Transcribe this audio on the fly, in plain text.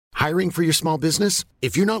Hiring for your small business?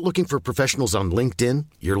 If you're not looking for professionals on LinkedIn,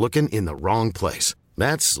 you're looking in the wrong place.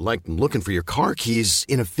 That's like looking for your car keys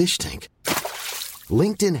in a fish tank.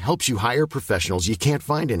 LinkedIn helps you hire professionals you can't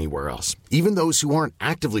find anywhere else, even those who aren't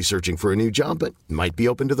actively searching for a new job but might be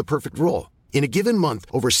open to the perfect role. In a given month,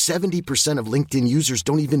 over 70% of LinkedIn users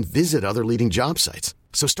don't even visit other leading job sites.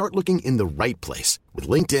 So start looking in the right place. With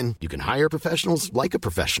LinkedIn, you can hire professionals like a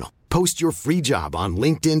professional. Post your free job on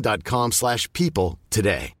linkedin.com/people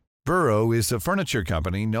today. Burrow is a furniture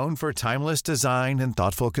company known for timeless design and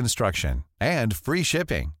thoughtful construction and free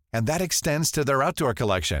shipping, and that extends to their outdoor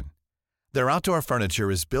collection. Their outdoor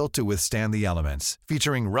furniture is built to withstand the elements,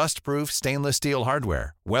 featuring rust-proof stainless steel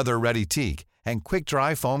hardware, weather-ready teak, and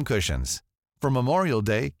quick-dry foam cushions. For Memorial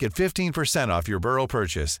Day, get 15% off your Burrow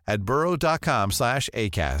purchase at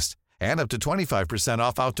burrow.com/ACAST and up to 25%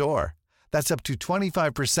 off outdoor. That's up to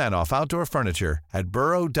 25% off outdoor furniture at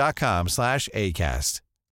burrow.com/ACAST.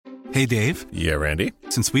 Hey, Dave. Yeah, Randy.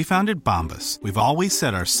 Since we founded Bombas, we've always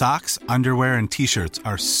said our socks, underwear, and T-shirts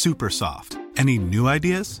are super soft. Any new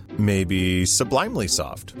ideas? Maybe sublimely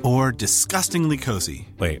soft. Or disgustingly cozy.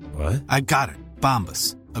 Wait, what? I got it.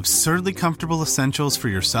 Bombas. Absurdly comfortable essentials for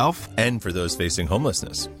yourself and for those facing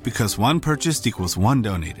homelessness. Because one purchased equals one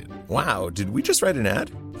donated. Wow, did we just write an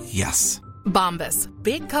ad? Yes. Bombas.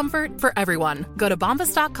 Big comfort for everyone. Go to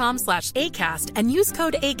bombas.com/ACAST and use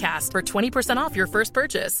code ACAST for 20% off your first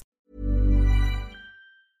purchase.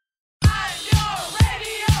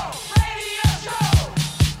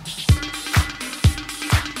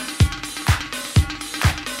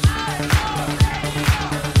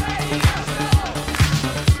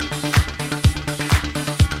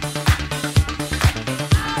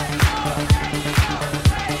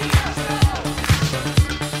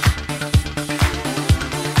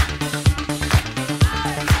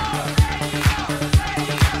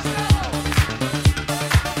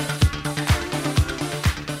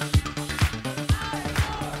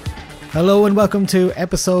 Hello and welcome to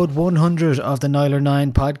episode 100 of the Niler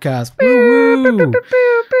 9 podcast. Woo-woo.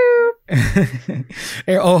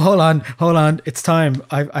 Oh, hold on. It's time.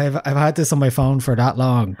 I've had this on my phone for that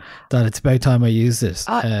long that it's about time I use this.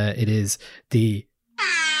 It is the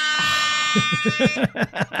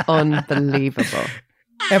unbelievable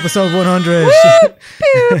episode 100.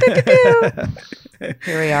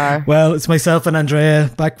 Here we are. Well, it's myself and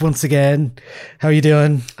Andrea back once again. How are you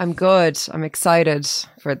doing? I'm good. I'm excited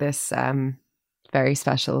for this very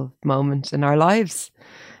special moment in our lives.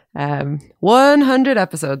 100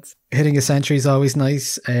 episodes. Hitting a century is always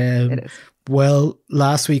nice. It is. Well,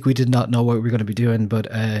 last week we did not know what we were going to be doing, but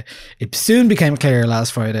it soon became clear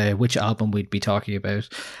last Friday which album we'd be talking about.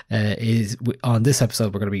 On this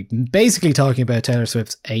episode, we're going to be basically talking about Taylor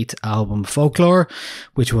Swift's 8th album, Folklore,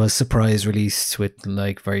 which was surprise released with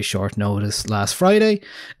very short notice last Friday,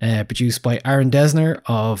 produced by Aaron Dessner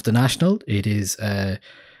of The National. It is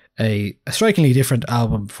a strikingly different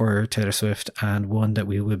album for Taylor Swift, and one that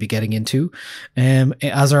we will be getting into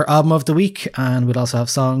as our album of the week, and we'll also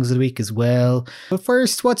have songs of the week as well. But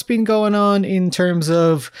first, what's been going on in terms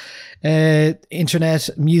of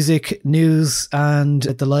internet music news and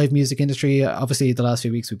the live music industry? Obviously, the last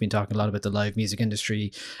few weeks we've been talking a lot about the live music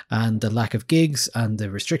industry and the lack of gigs and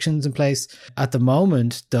the restrictions in place. At the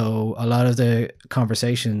moment, though, a lot of the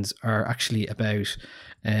conversations are actually about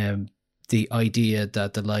the idea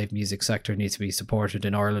that the live music sector needs to be supported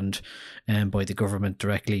in Ireland by the government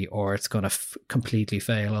directly, or it's going to completely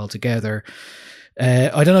fail altogether.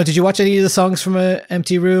 I don't know, did you watch any of the songs from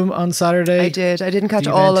Empty Room on Saturday? I did. I didn't catch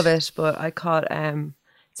all of it, but I caught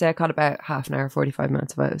about half an hour, 45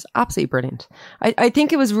 minutes of it. It was absolutely brilliant. I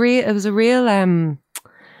think it was a real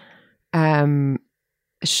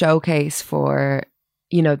showcase for,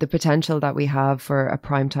 the potential that we have for a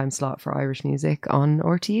primetime slot for Irish music on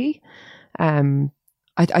RTE. I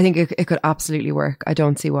think it could absolutely work. I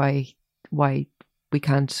don't see why we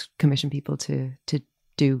can't commission people to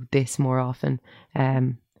do this more often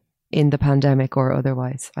in the pandemic or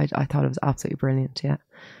otherwise. I thought it was absolutely brilliant.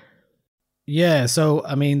 Yeah, so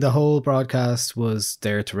I mean, the whole broadcast was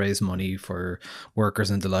there to raise money for workers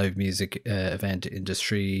in the live music event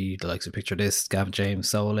industry, the likes of Picture This, Gavin James,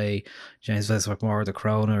 Soleil, James Veswick-Moore, the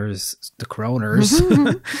Coronas, the Coronas,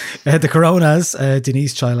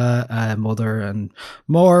 Denise Chila, Mother, and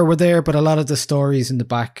more were there. But a lot of the stories in the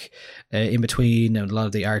back, in between, and a lot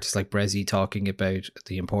of the artists like Brezzy talking about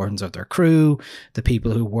the importance of their crew, the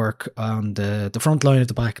people who work on the front line of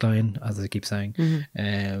the back line, as I keep saying,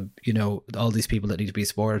 all these people that need to be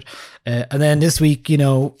supported. And then this week,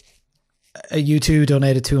 U2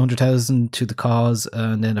 donated 200,000 to the cause,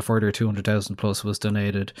 and then a further 200,000 plus was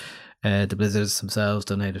donated. The Blizzards themselves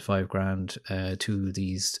donated $5,000 to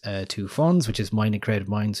these two funds, which is Mind and Creative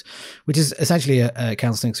Minds, which is essentially a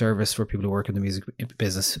counselling service for people who work in the music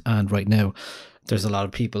business. And right now, there's a lot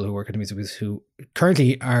of people who work in the music business who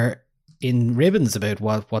currently are in ribbons about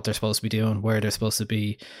what they're supposed to be doing, where they're supposed to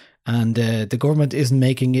be. And the government isn't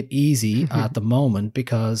making it easy at the moment,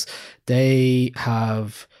 because they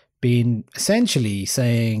have been essentially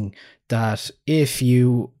saying that if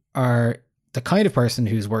you are the kind of person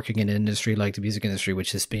who's working in an industry like the music industry,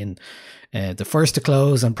 which has been the first to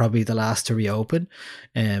close and probably the last to reopen,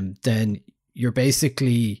 then you're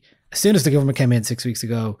basically, as soon as the government came in 6 weeks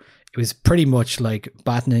ago, it was pretty much like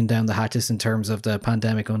battening down the hatches in terms of the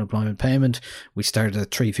pandemic unemployment payment. We started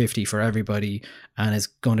at $350 for everybody, and it's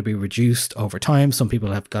going to be reduced over time. Some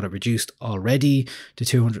people have got it reduced already to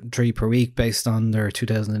 $203 per week based on their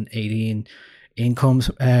 2018 incomes,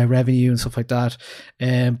 revenue and stuff like that.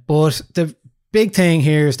 But the big thing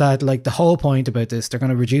here is that, like, the whole point about this, they're going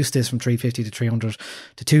to reduce this from 350 to 300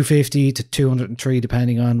 to 250 to 203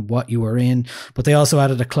 depending on what you are in. But they also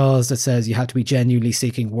added a clause that says you have to be genuinely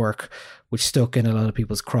seeking work, which stuck in a lot of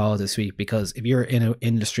people's craw this week, because if you're in an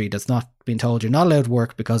industry that's not being told you're not allowed to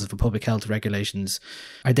work because of the public health regulations,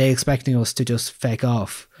 are they expecting us to just fake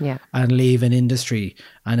off and leave an industry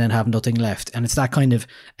and then have nothing left? And it's that kind of,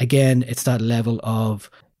 again, it's that level of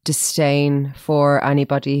disdain for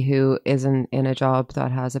anybody who isn't in a job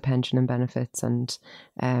that has a pension and benefits and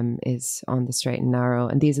is on the straight and narrow.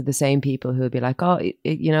 And these are the same people who will be like, oh,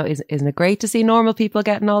 isn't it great to see normal people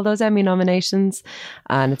getting all those Emmy nominations?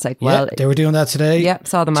 And it's like, well, they were doing that today. Yeah,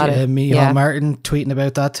 saw them at it. Micheál Martin tweeting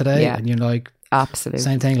about that today, and you're like, absolutely,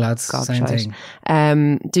 same thing, lads. Same thing.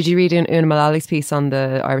 Did you read Una Mullally's piece on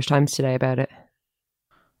the Irish Times today about it?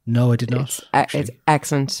 No, I did not. It's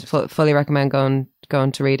excellent. Fully recommend going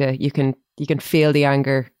to read it. You can feel the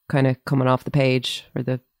anger kind of coming off the page, or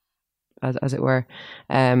the as it were.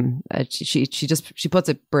 She puts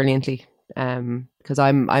it brilliantly. Because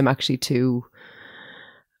I'm actually too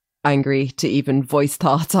angry to even voice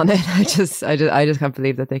thoughts on it. I just can't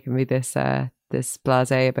believe that they can be this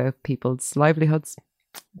blasé about people's livelihoods.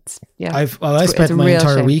 I spent my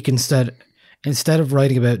entire week Instead of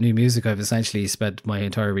writing about new music, I've essentially spent my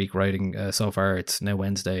entire week writing. So far, it's now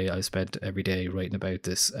Wednesday. I've spent every day writing about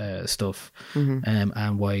this stuff,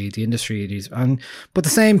 and why the industry is. But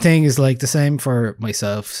the same thing is like the same for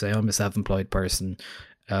myself. Say I'm a self-employed person.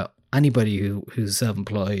 Anybody who's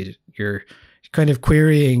self-employed, you're kind of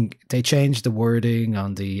querying. They changed the wording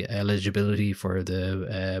on the eligibility for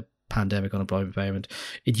the pandemic unemployment payment.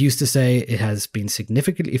 It used to say it has been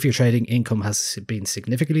significantly, if your trading income has been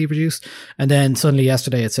significantly reduced, and then suddenly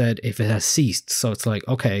yesterday it said if it has ceased. So it's like,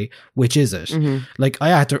 okay, which is it? Like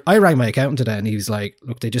I rang my accountant today, and he was like,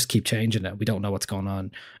 look, they just keep changing it. We don't know what's going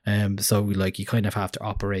on. So you kind of have to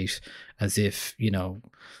operate as if,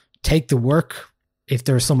 take the work if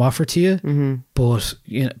there's some offer to you, but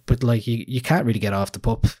you can't really get off the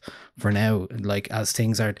pup for now. Like, as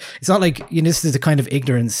things are, it's not like, this is the kind of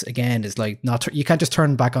ignorance again, is like you can't just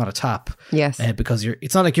turn back on a tap. Yes. Because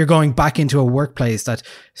it's not like you're going back into a workplace that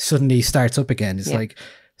suddenly starts up again. It's like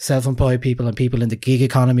self-employed people and people in the gig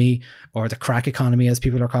economy, or the crack economy as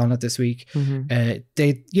people are calling it this week.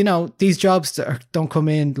 These jobs don't come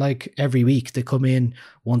in like every week. They come in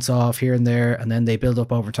once off here and there, and then they build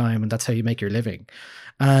up over time, and that's how you make your living.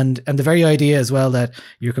 And the very idea as well that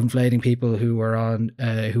you're conflating people who are on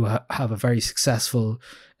who have a very successful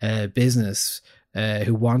business,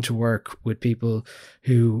 who want to work, with people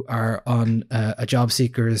who are on a job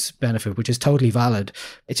seeker's benefit, which is totally valid.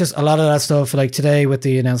 It's just a lot of that stuff, like today with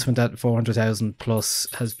the announcement that 400,000 plus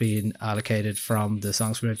has been allocated from the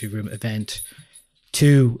Songs from Empty Room event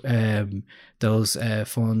to those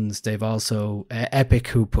funds. They've also, Epic,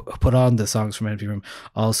 who put on the Songs from Empty Room,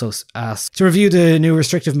 also asked to review the new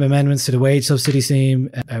restrictive amendments to the wage subsidy scheme,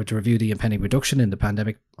 to review the impending reduction in the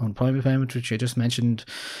pandemic unemployment payment, which I just mentioned,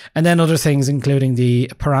 and then other things, including the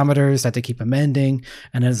parameters that they keep amending.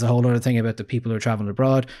 And there's a whole other thing about the people who are traveling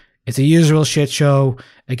abroad. It's a usual shit show.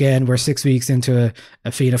 Again, we're 6 weeks into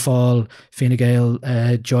a Fianna Fáil, Fine Gael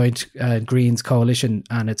joint Greens coalition,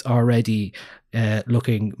 and it's already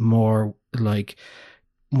looking more like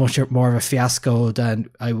much more of a fiasco than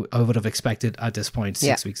I would have expected at this point.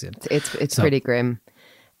 6 weeks in, it's pretty grim.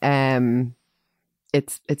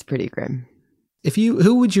 It's pretty grim.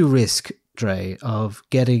 Who would you risk, Dre, of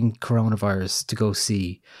getting coronavirus to go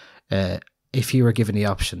see? If you were given the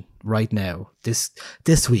option right now, this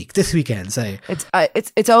weekend, say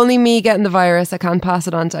it's only me getting the virus. I can't pass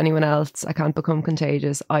it on to anyone else. I can't become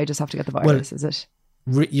contagious. I just have to get the virus. Is it?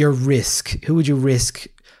 your risk. Who would you risk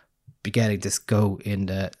getting this go in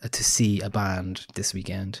to see a band this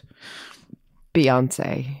weekend?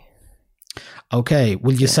 Beyonce. Okay,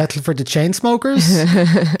 will you settle for the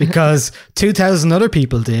Chainsmokers? Because 2,000 other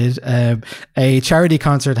people did. A charity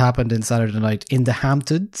concert happened in Saturday night in the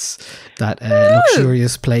Hamptons, that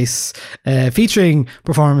luxurious place, featuring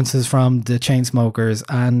performances from the Chainsmokers.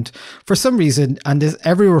 And for some reason, and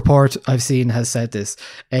every report I've seen has said this,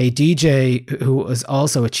 a DJ who was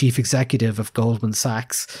also a chief executive of Goldman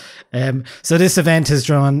Sachs. So this event has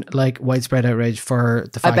drawn like widespread outrage for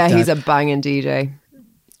the fact that... I bet he's a banging DJ.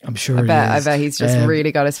 I'm sure I bet he's just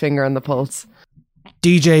really got his finger on the pulse.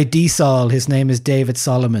 DJ D-Sol, his name is David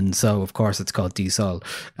Solomon, so of course it's called D-Sol.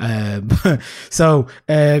 So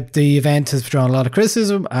the event has drawn a lot of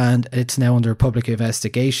criticism, and it's now under public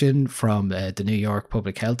investigation from the New York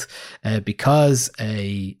Public Health because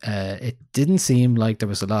it didn't seem like there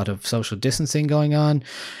was a lot of social distancing going on.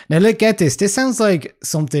 Now, look, get this. This sounds like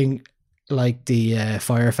something like the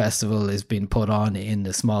Fire Festival is being put on in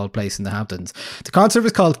a small place in the Hamptons. The concert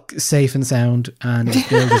was called Safe and Sound, and it was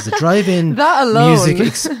billed as a drive-in that alone. music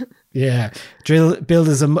billed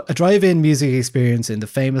as a drive-in music experience in the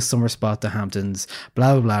famous summer spot, the Hamptons,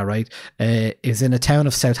 blah blah blah, right? It's in a town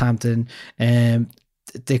of Southampton.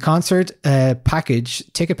 The concert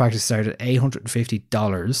ticket package started at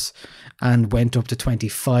 $850 and went up to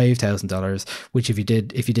 $25,000, which if you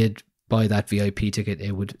did buy that VIP ticket,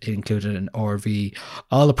 it would include an RV.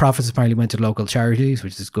 All the profits apparently went to local charities,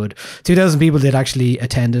 which is good. 2,000 people did actually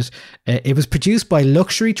attend it. It was produced by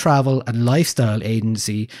luxury travel and lifestyle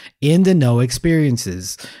agency In the Know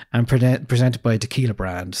Experiences and presented by a tequila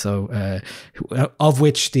brand, so of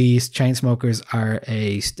which these Chainsmokers are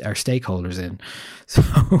stakeholders in.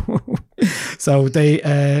 So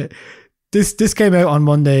they This came out on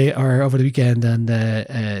Monday or over the weekend, and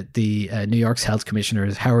the New York's health commissioner,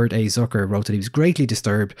 Howard A. Zucker, wrote that he was greatly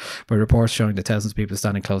disturbed by reports showing that thousands of people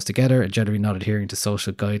standing close together and generally not adhering to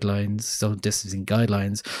social distancing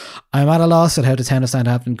guidelines. I'm at a loss at how the town of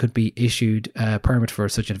Southampton could be issued a permit for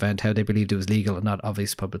such an event, how they believed it was legal and not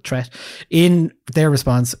obvious public threat. In their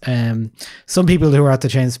response, some people who were at the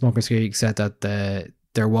Chainsmokers gig said that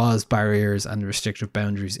there was barriers and restrictive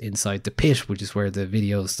boundaries inside the pit, which is where the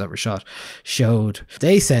videos that were shot showed.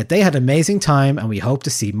 They said they had an amazing time and we hope to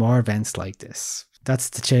see more events like this. That's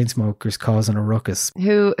the Chainsmokers causing a ruckus.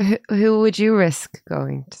 Who would you risk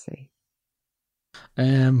going to see?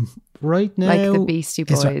 Right now, like the Beastie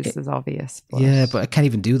Boys is obvious. But... yeah, but I can't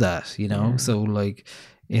even do that, you know? Yeah. So like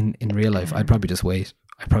in real life, I'd probably just wait.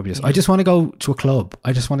 I just want to go to a club.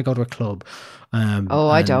 I just want to go to a club.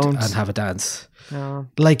 I don't. And have a dance. No.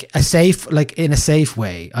 Like in a safe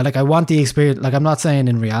way. I want the experience. Like, I'm not saying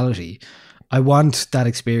in reality. I want that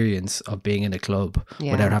experience of being in a club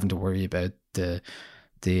without having to worry about the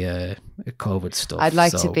COVID stuff. I'd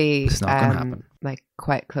like to be it's not gonna happen. Like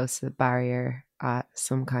quite close to the barrier at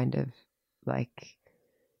some kind of like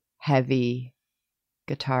heavy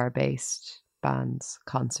guitar based band's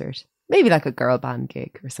concert. Maybe like a girl band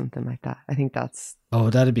gig or something like that. I think that's... Oh,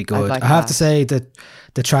 that'd be good. I have to say that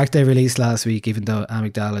the track they released last week, even though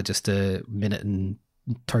Amygdala, just a minute and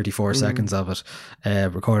 34 seconds of it,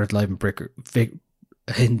 recorded live in Vicar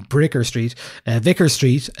Street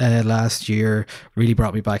last year, really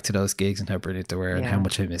brought me back to those gigs and how brilliant they were and how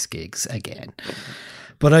much I miss gigs again.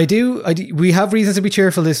 But we have reasons to be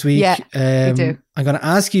cheerful this week. Yeah, we do. I'm going to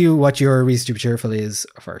ask you what your reason to be cheerful is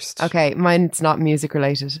first. Okay, mine's not music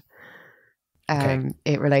related.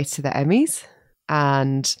 It relates to the Emmys,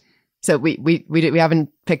 and so we haven't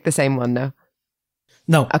picked the same one, no.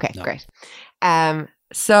 Okay, no. Great.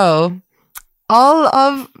 So all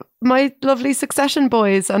of my lovely Succession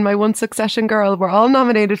boys and my one Succession girl were all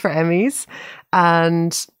nominated for Emmys,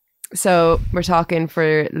 and so we're talking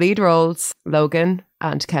for lead roles. Logan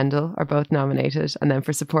and Kendall are both nominated, and then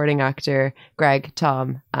for supporting actor, Greg,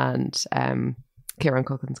 Tom, and Kieran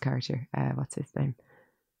Culkin's character. What's his name?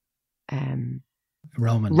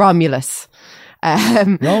 Romulus.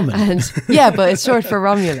 Roman. And yeah, but it's short for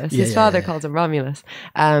Romulus. His father calls him Romulus.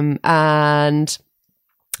 And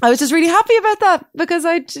I was just really happy about that because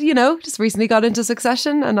I, just recently got into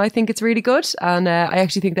Succession and I think it's really good. And I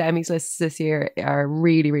actually think the Emmys lists this year are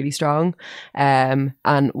really, really strong. And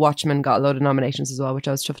Watchmen got a load of nominations as well, which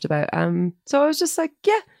I was chuffed about. So I was just like,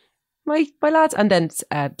 yeah, my lads. And then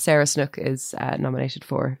Sarah Snook is nominated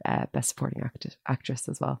for Best Supporting Actress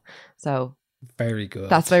as well. So very good.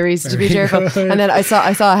 That's my reason to be cheerful. And then I saw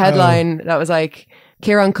a headline that was like,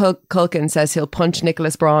 Kieran Culkin says he'll punch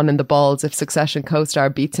Nicholas Braun in the balls if Succession co-star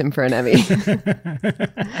beats him for an Emmy.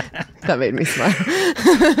 That made me smile.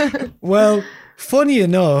 Well, Funny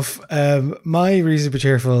enough, my reason to be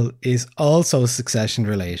cheerful is also Succession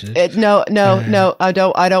related. No, I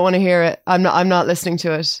don't want to hear it. I'm not listening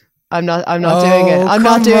to it. I'm not doing it. I'm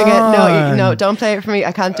not doing it. No, don't play it for me.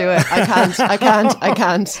 I can't do it. I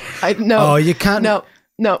can't. No. Oh, you can't. No.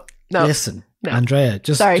 Listen, no. Andrea,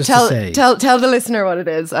 just tell to say, tell the listener what it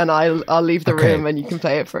is, and I'll leave the room, and you can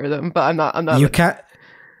play it for them. But I'm not.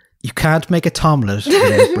 You can't make a tomlet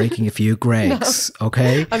without breaking a few Gregs, no,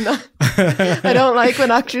 okay? I'm not. I don't like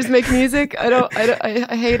when actors make music. I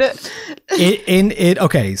hate it.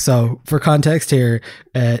 Okay, so for context here,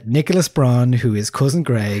 Nicholas Braun, who is cousin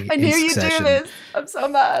Greg, I knew you'd do this. I'm so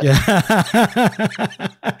mad. Yeah.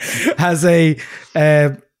 has a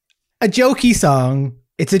jokey song.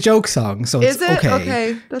 It's a joke song, so it's okay.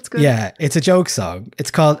 Okay, that's good. Yeah, it's a joke song.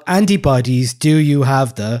 It's called Antibodies, Do You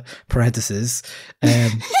Have the parentheses?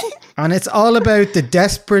 And it's all about the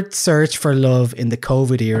desperate search for love in the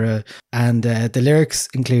COVID era. And the lyrics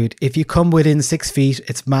include, if you come within 6 feet,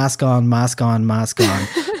 it's mask on, mask on, mask on.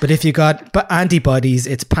 But if you got antibodies,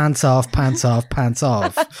 it's pants off, pants off, pants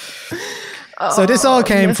off. So this all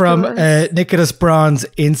came from Nicholas Braun's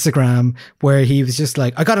Instagram, where he was just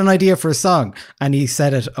like, I got an idea for a song. And he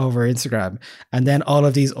said it over Instagram. And then all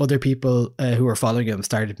of these other people who were following him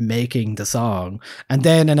started making the song. And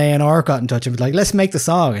then an A&R got in touch and was like, let's make the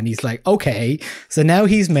song. And he's like, okay. So now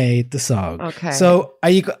he's made the song. Okay. So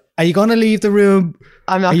are you going to leave the room?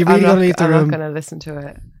 I'm not going to listen to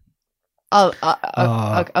it.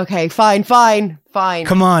 Okay, fine.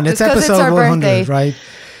 Come on, it's episode 100, birthday. Right?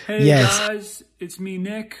 Hey guys, it's me,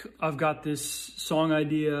 Nick. I've got this song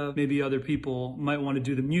idea. Maybe other people might want to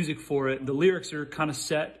do the music for it. The lyrics are kind of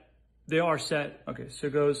set. They are set. Okay, so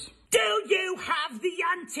it goes, do you have the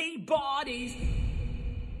antibodies?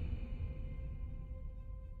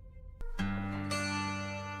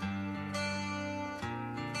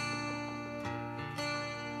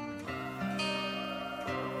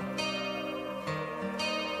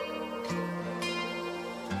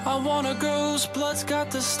 I wanna go, blood's got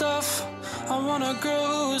the stuff. I wanna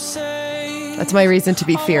go say. That's my reason to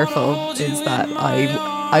be fearful, is that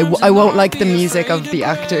I won't like the music of the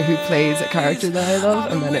actor who plays a character that I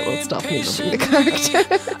love, and then it will stop me loving the character.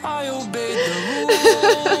 I obeyed the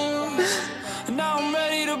rules. Now I'm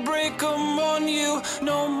ready to break them on you.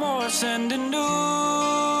 No more sending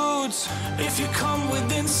nudes. If you come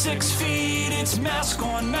within 6 feet, it's mask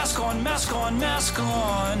on, mask on, mask on, mask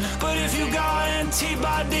on. But if you got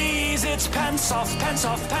antibodies, it's pants off, pants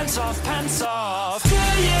off, pants off, pants off. Do you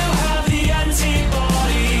have the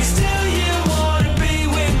antibodies? Do you want to be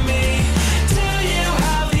with me? Do you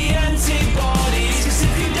have the antibodies? 'Cause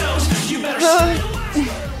if you don't, you better...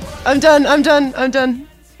 I'm done.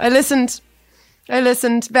 I listened.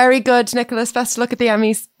 Very good, Nicholas. Best look at the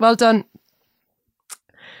Emmys. Well done.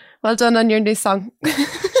 Well done on your new song.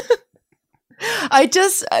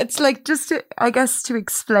 To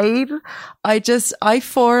explain, I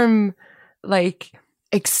form like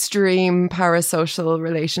extreme parasocial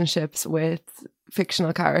relationships with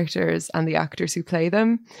fictional characters and the actors who play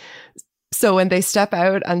them. So when they step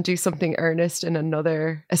out and do something earnest in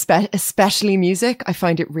another, especially music, I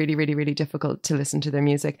find it really, really, really difficult to listen to their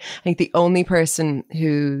music. I think the only person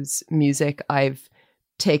whose music I've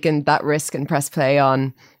taken that risk and press play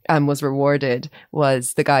on and was rewarded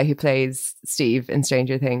was the guy who plays Steve in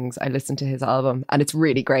Stranger Things. I listened to his album and it's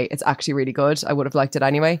really great. It's actually really good. I would have liked it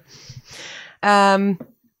anyway. Someone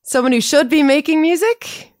who should be making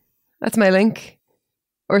music, that's my link,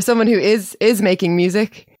 or someone who is making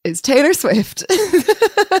music is Taylor Swift,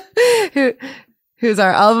 who's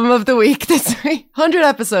our album of the week this week. 100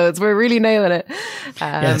 episodes. We're really nailing it.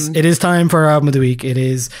 Yes, it is time for our album of the week. It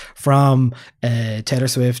is from Taylor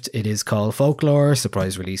Swift. It is called Folklore,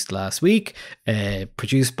 surprise released last week,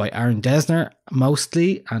 produced by Aaron Dessner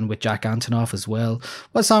mostly, and with Jack Antonoff as well.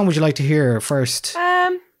 What song would you like to hear first?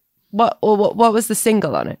 What was the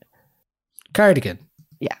single on it? Cardigan.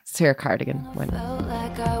 Yeah, let's hear Cardigan. Why not? Felt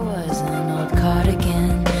like I was an old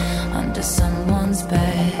cardigan under someone's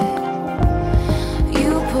bed.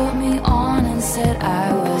 You put me on and said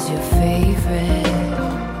I was your favorite.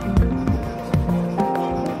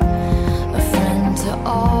 A friend to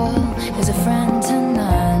all is a friend to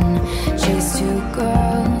none. Chase two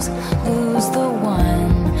girls, lose the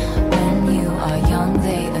one. When you are young,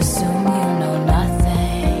 they assume you know nothing.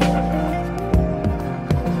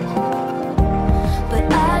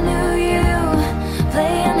 But I knew you,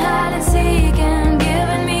 playing hide and seek and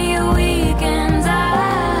giving me a weekend.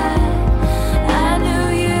 I knew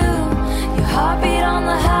you, your heartbeat on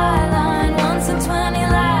the high line once in 20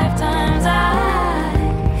 lifetimes.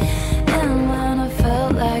 And when I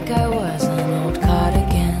felt like I was an old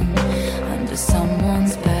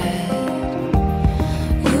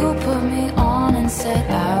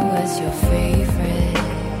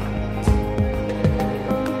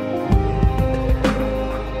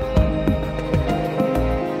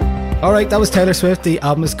All right, that was Taylor Swift. The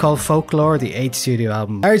album is called Folklore, the 8th studio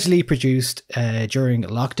album, largely produced during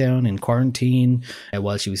lockdown in quarantine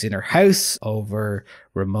while she was in her house over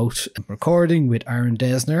remote recording with Aaron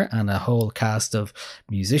Dessner and a whole cast of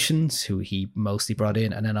musicians who he mostly brought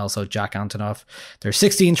in, and then also Jack Antonoff. There are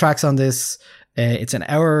 16 tracks on this. It's an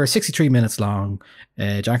hour, 63 minutes long.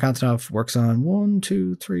 Jack Antonoff works on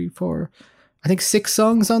 6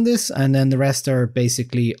 songs on this, and then the rest are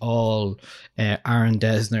basically all Aaron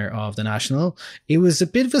Dessner of The National. It was a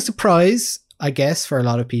bit of a surprise, I guess, for a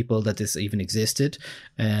lot of people that this even existed.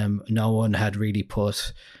 No one had really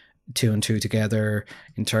put 2 and 2 together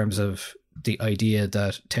in terms of the idea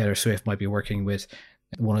that Taylor Swift might be working with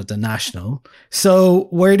one of The National. So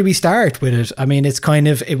where do we start with it? I mean,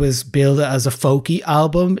 it was billed as a folky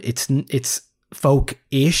album. It's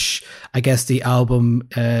folk-ish. I guess the album's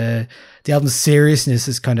seriousness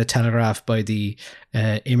is kind of telegraphed by the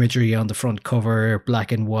imagery on the front cover,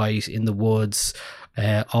 black and white in the woods,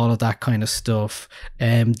 all of that kind of stuff.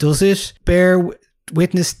 Does it bear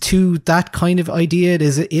witness to that kind of idea?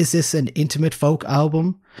 Is this an intimate folk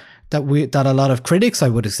album that a lot of critics, I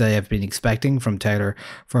would say, have been expecting from Taylor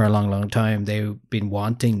for a long time? They've been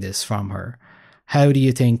wanting this from her. How do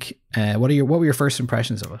you think? What were your first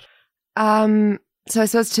impressions of it? So I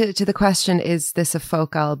suppose to the question, is this a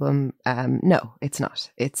folk album? No, it's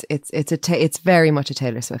not. It's very much a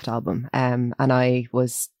Taylor Swift album. And I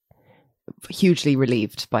was hugely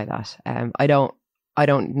relieved by that. I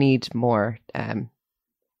don't need more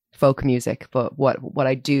folk music, but what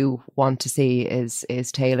I do want to see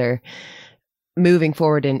is Taylor moving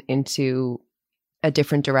forward into a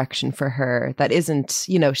different direction for her. That isn't,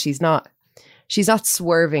 she's not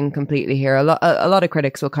swerving completely here. A lot of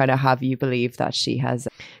critics will kind of have you believe that she has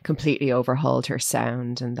completely overhauled her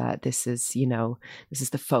sound, and that this is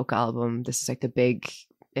the folk album. This is like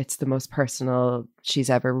it's the most personal she's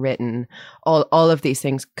ever written. All of these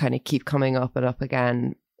things kind of keep coming up and up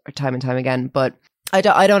again, or time and time again. But I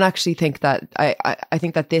don't actually think that. I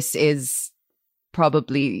think that this is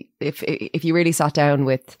probably, if you really sat down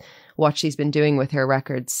with what she's been doing with her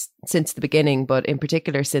records since the beginning, but in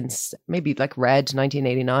particular since maybe like Red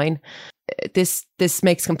 1989, this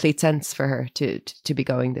makes complete sense for her to be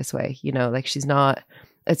going this way. Like she's not,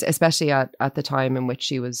 especially at the time in which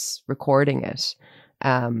she was recording it.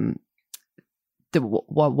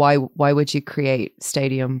 Why would you create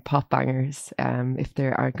stadium pop bangers if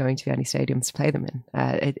there aren't going to be any stadiums to play them in?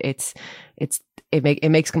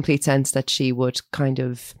 It makes complete sense that she would kind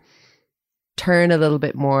of turn a little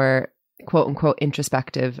bit more quote unquote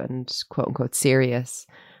introspective and quote unquote serious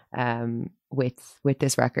with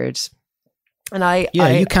this record. And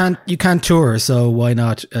you can't tour, so why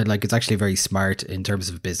not? It's actually very smart in terms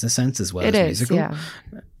of business sense as well as musical. Yeah.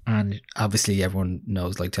 And obviously everyone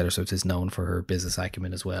knows Taylor Swift is known for her business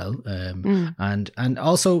acumen as well. And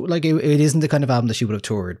also it isn't the kind of album that she would have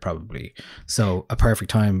toured probably. So a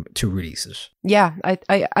perfect time to release it. Yeah,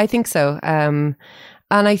 I think so.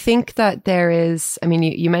 And I think that there is, I mean,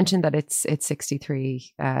 you mentioned that it's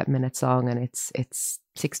 63 minutes long and it's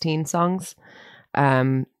 16 songs.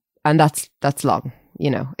 And that's long,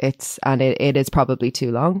 it is probably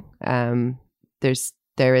too long.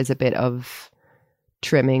 There is a bit of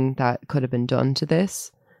trimming that could have been done to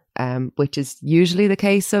this, which is usually the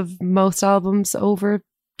case of most albums over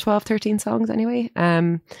 12, 13 songs anyway.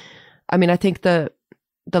 I mean, I think the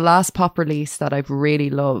last pop release that I've really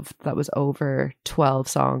loved that was over 12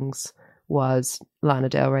 songs was Lana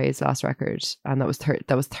Del Rey's last record, and that was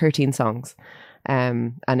 13 songs.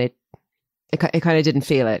 And it kind of didn't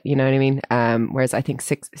feel it, you know what I mean? Whereas I think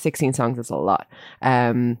 16 songs is a lot.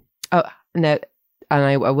 And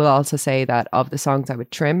I will also say that of the songs I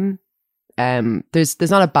would trim, there's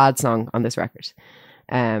not a bad song on this record,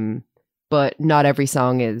 but not every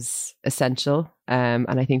song is essential. And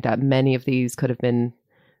I think that many of these could have been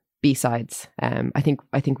B-sides. I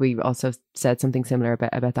think we also said something similar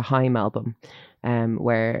about the Haim album,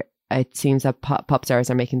 where it seems that pop stars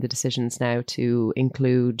are making the decisions now to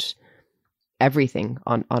include everything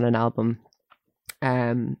on an album,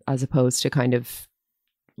 as opposed to kind of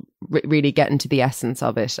really getting to the essence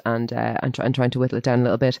of it and trying to whittle it down a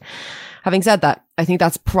little bit. Having said that, I think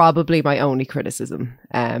that's probably my only criticism,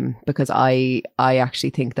 because I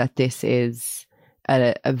actually think that this is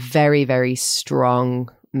a very, very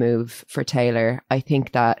strong move for Taylor. I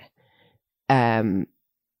think that the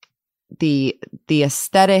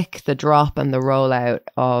aesthetic, the drop and the rollout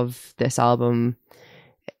of this album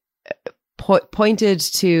pointed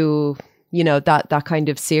to that kind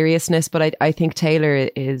of seriousness, but I think Taylor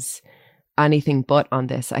is anything but on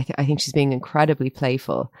this. I think she's being incredibly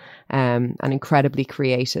playful and incredibly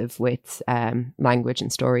creative with language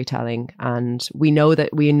and storytelling. And we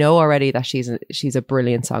know already that she's a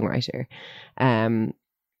brilliant songwriter.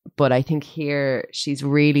 But I think here she's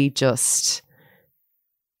really just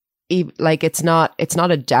like, it's not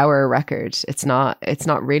a dour record. It's not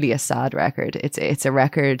really a sad record. It's a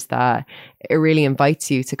record that it really invites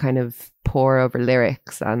you to kind of pore over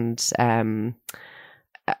lyrics, and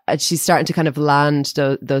she's starting to kind of land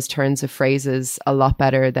those turns of phrases a lot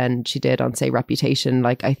better than she did on, say, Reputation.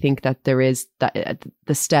 Like, I think that there is that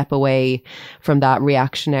the step away from that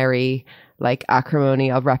reactionary like acrimony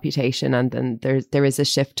of Reputation, and then there is a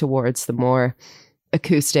shift towards the more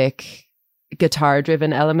acoustic, guitar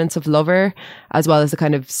driven elements of Lover, as well as the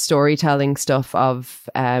kind of storytelling stuff of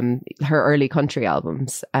her early country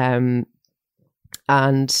albums. And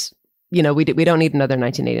you know, we don't need another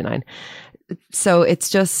 1989. So it's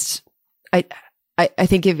just, I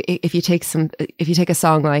think if you take a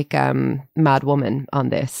song like Mad Woman on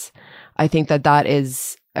this, I think that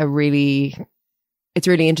is it's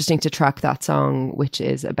really interesting to track that song, which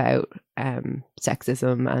is about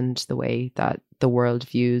sexism and the way that the world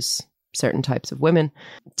views certain types of women.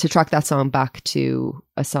 To track that song back to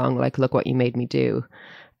a song like Look What You Made Me Do,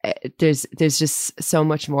 there's just so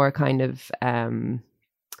much more kind of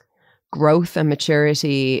growth and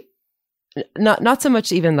maturity. Not so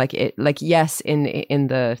much even like it, like, yes, in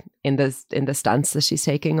the stance that she's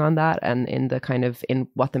taking on that, and in the kind of in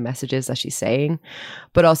what the message is that she's saying,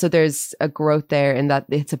 but also there's a growth there in that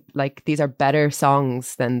it's like these are better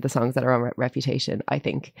songs than the songs that are on Reputation, I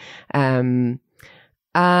think. Yeah,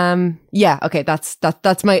 okay,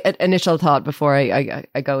 that's my initial thought before I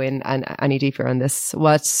go in and any deeper on this.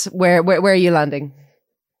 Where are you landing?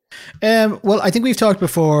 Well, I think we've talked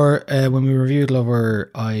before when we reviewed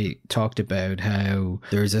Lover. I talked about how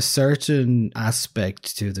there's a certain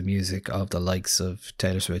aspect to the music of the likes of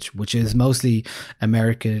Taylor Swift, which is mostly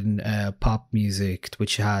American pop music,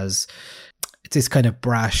 which has this kind of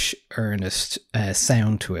brash, earnest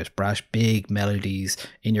sound to it, brash, big melodies,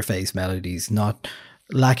 in your face melodies, not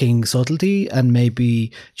lacking subtlety, and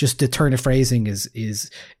maybe just the turn of phrasing is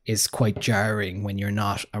quite jarring when you're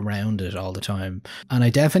not around it all the time. And I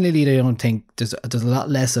definitely don't think there's a lot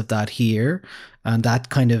less of that here, and that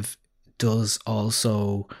kind of does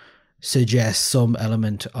also suggest some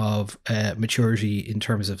element of maturity in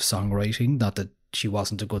terms of songwriting. Not that she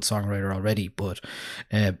wasn't a good songwriter already, but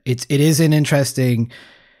it is an interesting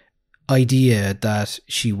idea that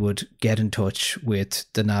she would get in touch with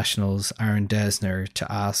the National's Aaron Dessner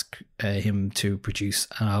to ask him to produce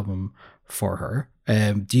an album for her.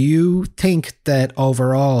 Do you think that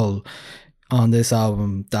overall on this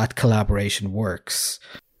album that collaboration works?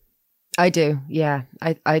 I do, yeah.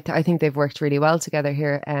 I think they've worked really well together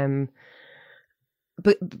here.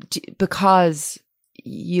 But because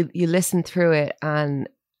you listen through it, and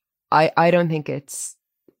I don't think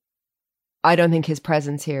his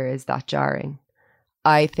presence here is that jarring.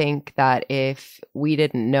 I think that if we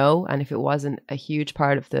didn't know, and if it wasn't a huge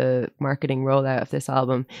part of the marketing rollout of this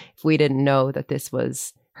album, if we didn't know that this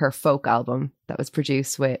was her folk album that was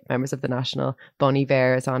produced with members of the National, Bon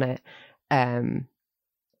Iver is on it, I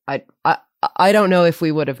don't know if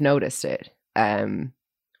we would have noticed it,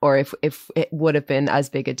 or if it would have been as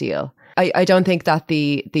big a deal. I don't think that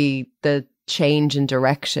the change in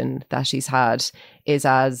direction that she's had is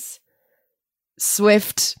as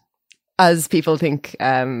swift as people think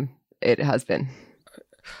it has been.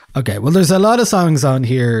 Okay, well, there's a lot of songs on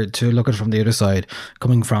here to look at from the other side,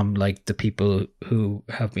 coming from like the people who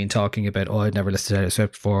have been talking about, oh, I'd never listened to Taylor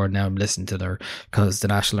Swift before, and now I'm listening to her because the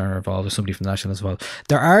National are involved, or somebody from the National as well.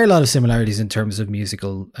 There are a lot of similarities in terms of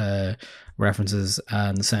musical references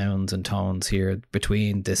and sounds and tones here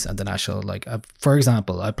between this and the National. Like, for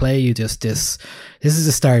example, I play you just this. This is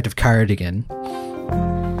the start of Cardigan.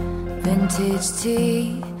 Vintage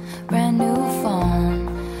tea, brand new phone,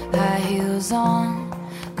 high heels on,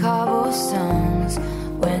 cobblestones.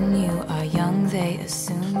 When you are young, they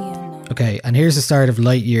assume you know. Okay, and here's the start of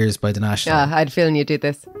Light Years by the National. Yeah, I had a feeling you'd do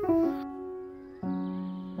this.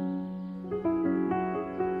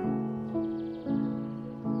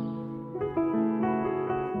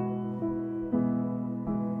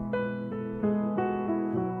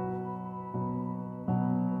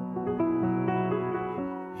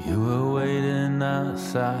 You were waiting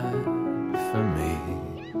outside for me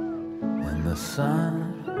in the sun,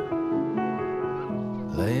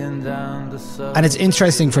 laying down the sun. And it's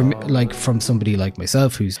interesting from somebody like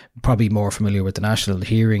myself who's probably more familiar with the National,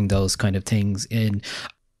 hearing those kind of things in.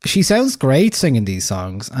 She sounds great singing these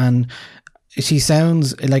songs, and she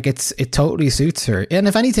sounds like it totally suits her. And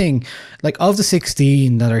if anything, like of the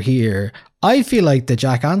 16 that are here, I feel like the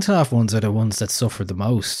Jack Antonoff ones are the ones that suffer the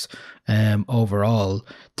most overall.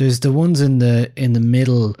 There's the ones in the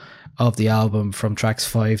middle of the album from tracks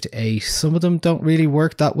 5 to 8. Some of them don't really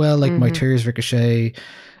work that well, like My Tears Ricochet.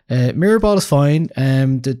 Mirrorball is fine.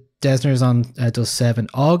 The Desner's on does 7.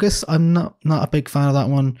 August, I'm not a big fan of that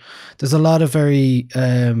one. There's a lot of very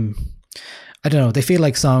I don't know, they feel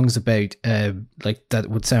like songs about like that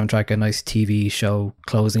would soundtrack a nice TV show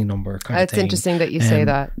closing number kind of thing. It's interesting that you say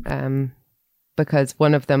that because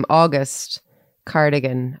one of them, August,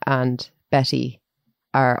 Cardigan and Betty,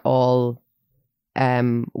 are all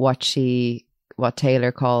what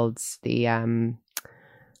Taylor calls the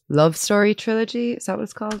Love Story trilogy. Is that what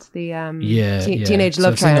it's called? The Teenage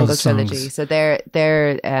Love Triangle trilogy. So they're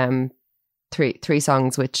three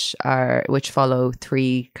songs which follow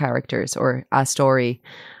 3 characters or a story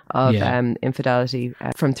of infidelity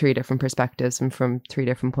from 3 different perspectives and from 3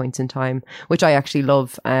 different points in time, which I actually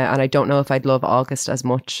love. And I don't know if I'd love August as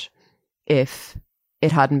much if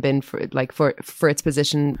it hadn't been for its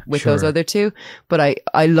position with those other 2. But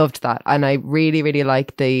I loved that, and I really, really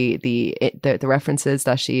like the references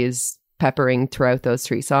that she is peppering throughout those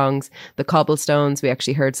 3 songs. The cobblestones, we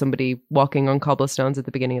actually heard somebody walking on cobblestones at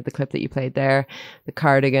the beginning of the clip that you played there. The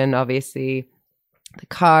cardigan, obviously. The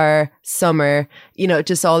car, summer,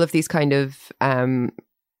 just all of these kind of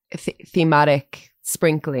thematic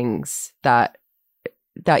sprinklings that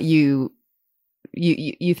you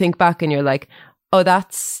think back and you're like, oh,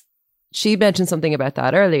 she mentioned something about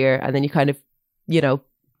that earlier, and then you kind of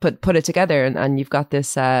put it together and you've got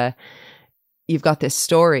this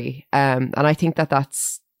story, and I think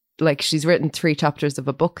that's like she's written 3 chapters of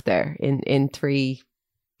a book there in 3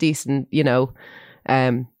 decent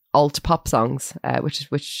alt pop songs,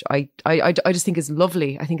 which I just think is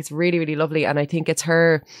lovely. I think it's really, really lovely, and I think it's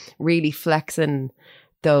her really flexing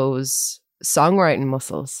those songwriting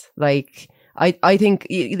muscles. Like I think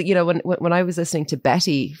when I was listening to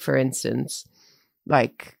Betty, for instance,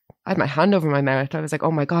 like I had my hand over my mouth. I was like,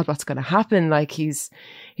 oh my God, what's going to happen? Like he's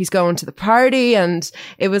going to the party. And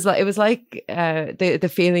it was like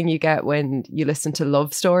the feeling you get when you listen to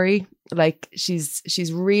Love Story. Like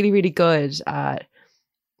she's really, really good at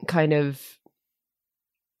kind of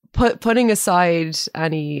putting aside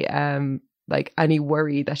any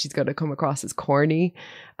worry that she's going to come across as corny,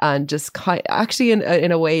 and just actually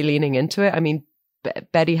in a way leaning into it. I mean,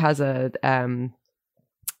 Betty has a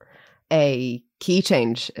key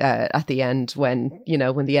change at the end when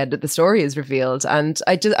the end of the story is revealed, and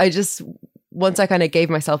I just once I kind of gave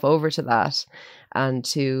myself over to that and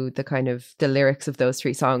to the kind of the lyrics of those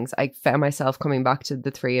 3 songs, I found myself coming back to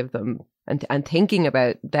the 3 of them and thinking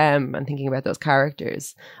about them and thinking about those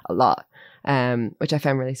characters a lot, which I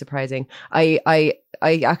found really surprising. I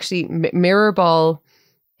actually, Mirrorball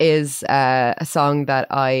is a song that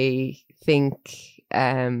I think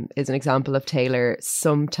is an example of Taylor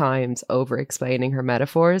sometimes over explaining her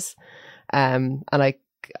metaphors, and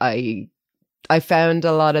I found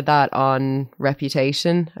a lot of that on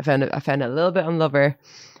Reputation. I found it a little bit on Lover,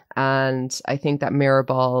 and I think that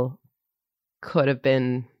Mirrorball could have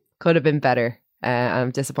been better.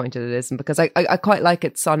 I'm disappointed it isn't, because I quite like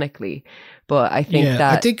it sonically, but I think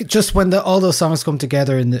I think just when all those songs come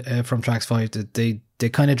together in from tracks 5, they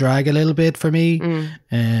kind of drag a little bit for me.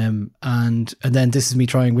 And then This Is Me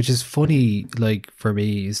Trying, which is funny, like for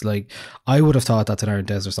me, is like I would have thought that's an Aaron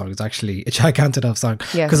Dessner song. It's actually a Jack Antonoff song,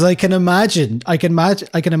 because I can imagine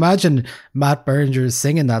Matt Berninger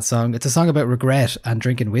singing that song. It's a song about regret and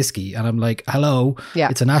drinking whiskey, and I'm like, hello,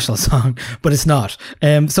 it's a national song, but it's not.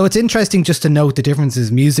 So it's interesting just to note the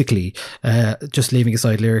differences musically, just leaving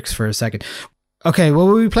aside lyrics for a second. Okay, well,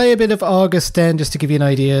 will we play a bit of August then, just to give you an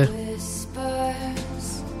idea?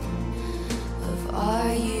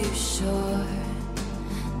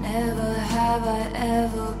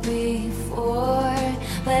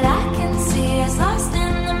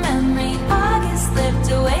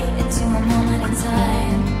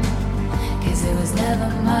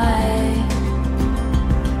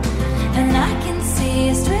 And I can see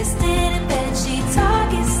us twisted in bed sheets,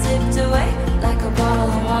 August slipped away like a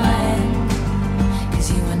bottle of wine,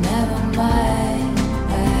 'cause you were never mine.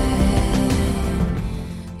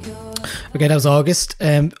 Okay, that was August.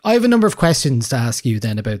 I have a number of questions to ask you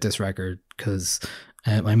then about this record, because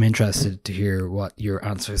I'm interested to hear what your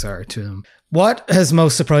answers are to them. What has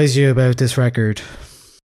most surprised you about this record?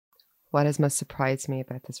 What has most surprised me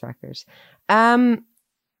about this record?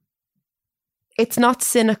 It's not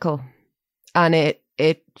cynical, and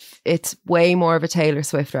it's way more of a Taylor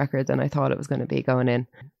Swift record than I thought it was going to be going in.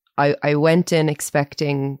 I went in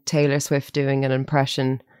expecting Taylor Swift doing an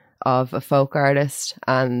impression of a folk artist,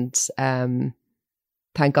 and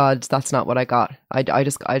thank God that's not what I got. I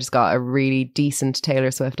just got a really decent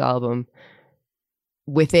Taylor Swift album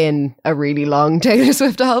within a really long Taylor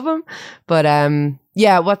Swift album. But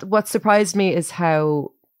what surprised me is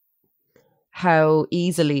how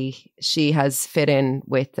easily she has fit in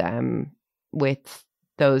with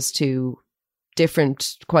those two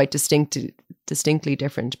different, quite distinctly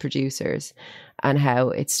different producers, and how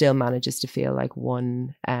it still manages to feel like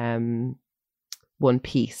one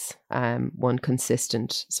piece, one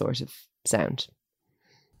consistent sort of sound.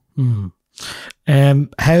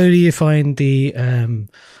 How do you find the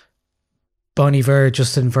Bon Iver,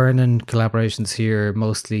 Justin Vernon collaborations here?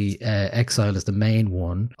 Mostly Exile is the main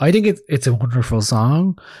one. I think it's a wonderful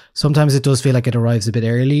song. Sometimes it does feel like it arrives a bit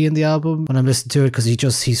early in the album when I'm listening to it, because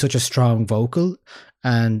he's such a strong vocal,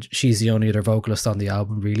 and she's the only other vocalist on the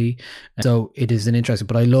album, really. So it is an interesting,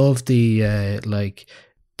 but I love the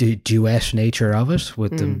duet nature of it,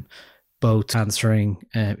 with them both answering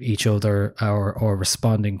each other or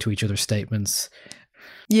responding to each other's statements.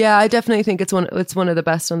 Yeah, I definitely think it's one of the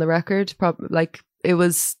best on the record. It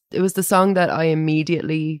was the song that I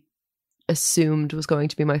immediately assumed was going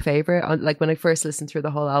to be my favorite. Like when I first listened through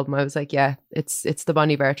the whole album, I was like, yeah, it's the Bon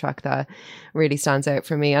Iver track that really stands out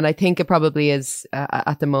for me. And I think it probably is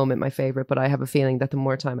at the moment my favorite, but I have a feeling that the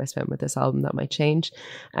more time I spend with this album, that might change.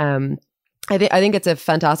 I think it's a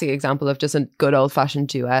fantastic example of just a good old fashioned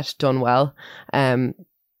duet done well.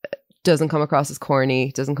 Doesn't come across as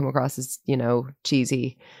corny, doesn't come across as,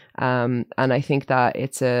 cheesy. And I think that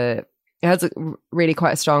it has a really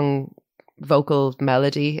quite a strong vocal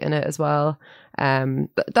melody in it as well.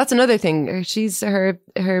 That's another thing.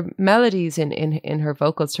 Her melodies in her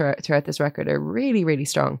vocals throughout this record are really, really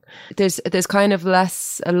strong. There's kind of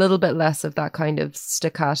a little bit less of that kind of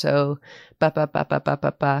staccato ba ba ba ba ba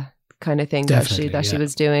ba ba kind of thing that she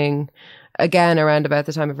was doing again around about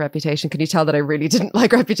the time of Reputation. Can you tell that I really didn't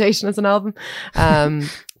like Reputation as an album?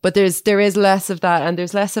 But there is less of that, and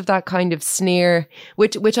there's less of that kind of sneer,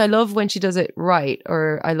 which I love when she does it right,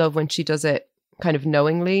 or I love when she does it kind of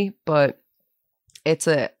knowingly. But it's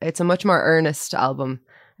a much more earnest album,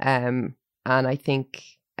 and I think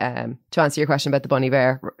to answer your question about the Bon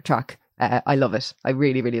Iver track, I love it. I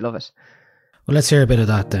really, really love it. Well, let's hear a bit of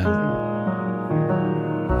that then.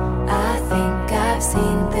 I've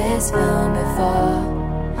seen this film before,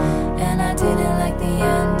 and I didn't like the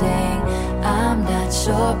ending. I'm not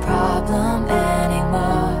your problem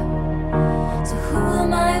anymore. So who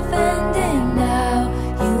am I offending now?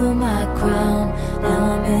 You were my crown.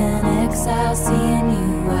 Now I'm in exile, seeing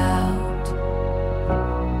you out.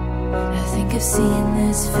 I think I've seen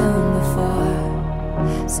this film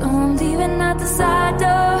before, so I'm leaving out the side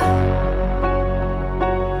door.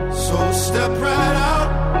 So step right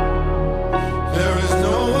out. There is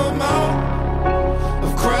no amount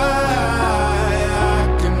of cry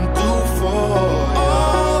I can do for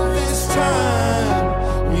all this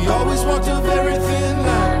time. We always walked a very thin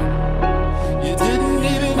line. You didn't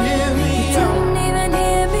even hear me out.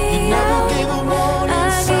 You never gave a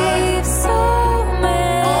warning sign. Gave so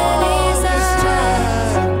many all this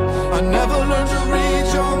time. I never learned to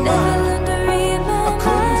read your mind. I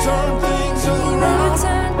couldn't turn things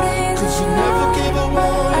around, 'cause you never gave a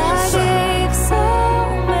warning sign.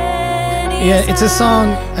 Yeah, it's a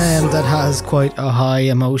song that has quite a high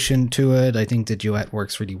emotion to it. I think the duet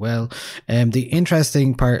works really well. The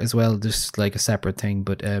interesting part as well, just like a separate thing,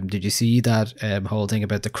 but did you see that whole thing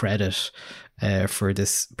about the credit for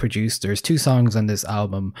this produced? There's 2 songs on this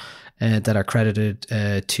album that are credited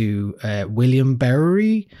to William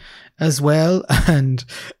Bowery as well, and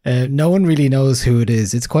no one really knows who it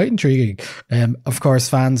is. It's quite intriguing. Of course,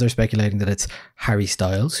 fans are speculating that it's Harry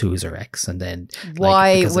Styles, who is her ex, and then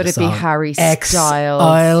why would it be Harry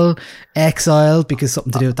Styles? Exile, because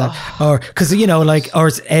something to do with that, or because or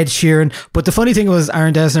it's Ed Sheeran. But the funny thing was,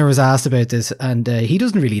 Aaron Dessner was asked about this, and he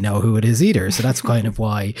doesn't really know who it is either. So that's kind of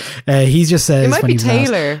why he just says it might be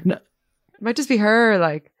Taylor. No, it might just be her,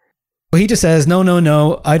 like. Well, he just says,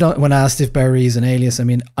 no, I don't, when asked if Barry is an alias, I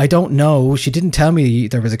mean, I don't know. She didn't tell me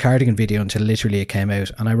there was a Cardigan video until literally it came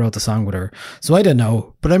out, and I wrote the song with her. So I don't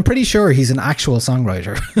know, but I'm pretty sure he's an actual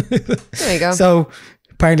songwriter. There you go. So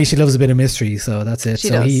apparently she loves a bit of mystery, so that's it. She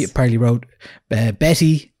so does. He apparently wrote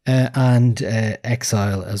Betty and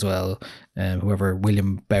Exile as well, whoever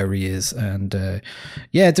William Bowery is. And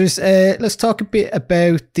there's, let's talk a bit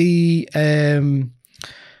about the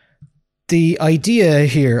idea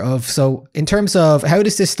here of, so in terms of how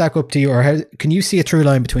does this stack up to you, or how can you see a through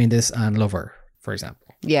line between this and Lover, for example?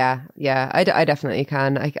 Yeah, I definitely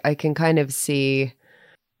can. I can kind of see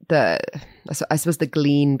I suppose the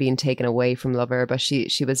gleam being taken away from Lover, but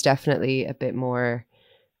she was definitely a bit more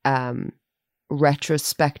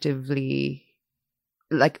retrospectively,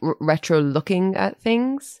 like retro looking at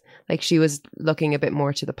things. Like she was looking a bit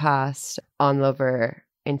more to the past on Lover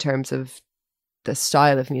in terms of the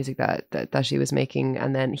style of music that she was making.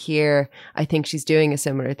 And then here, I think she's doing a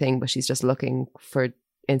similar thing, but she's just looking for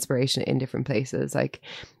inspiration in different places. Like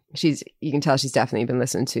you can tell she's definitely been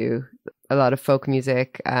listening to a lot of folk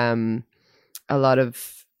music, a lot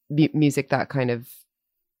of music that kind of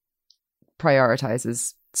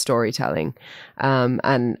prioritizes storytelling.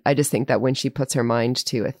 And I just think that when she puts her mind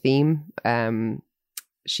to a theme,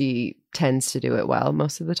 she tends to do it well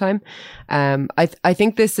most of the time. I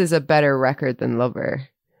think this is a better record than Lover.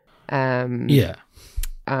 Yeah.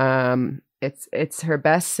 It's her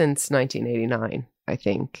best since 1989, I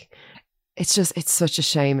think. It's such a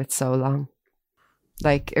shame it's so long.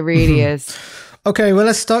 Like, it really is. Okay, well,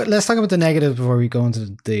 let's talk about the negatives before we go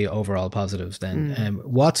into the overall positives then.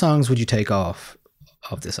 What songs would you take off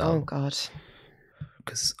of this album? Oh, God.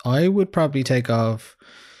 Because I would probably take off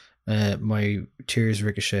my Tears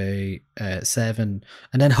Ricochet, 7,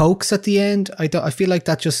 and then Hoax at the end. I feel like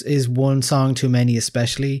that just is one song too many,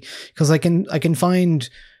 especially because I can find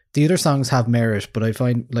the other songs have merit, but I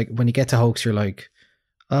find like when you get to Hoax, you're like,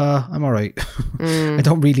 I'm all right. I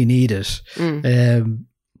don't really need it.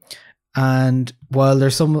 And while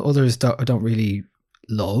there's some others that I don't really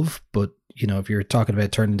love, but you know, if you're talking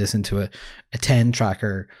about turning this into a 10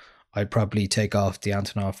 tracker, I'd probably take off the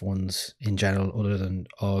Antonov ones in general, other than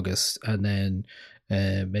August, and then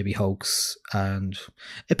maybe Hoax. And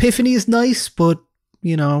Epiphany is nice, but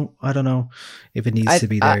you know, I don't know if it needs to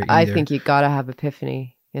be there. I think you gotta have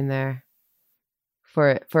Epiphany in there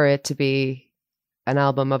for it to be an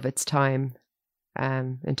album of its time,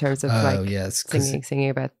 in terms of singing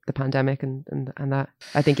about the pandemic and that.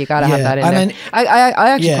 I think you gotta have that in there. Then,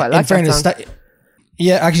 I actually quite like that song.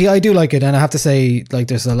 Yeah, actually, I do like it, and I have to say, like,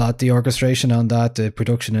 there's a lot. The orchestration on that, the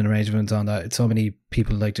production and arrangement on that. It's so many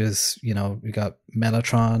people like this. You know, we got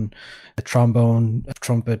mellotron, a trombone, a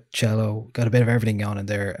trumpet, cello. Got a bit of everything going in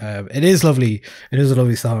there. It is lovely. It is a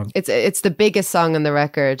lovely song. It's the biggest song on the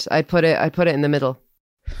record. I put it in the middle.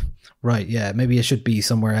 Right. Yeah. Maybe it should be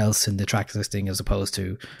somewhere else in the track listing as opposed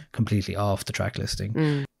to completely off the track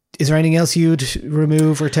listing. Is there anything else you'd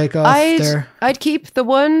remove or take off there? I'd keep the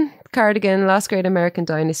one, Cardigan, Last Great American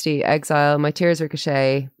Dynasty, Exile, My Tears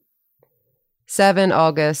Ricochet, 7,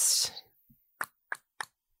 August,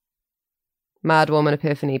 Mad Woman,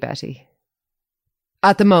 Epiphany, Betty.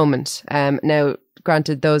 At the moment. Now,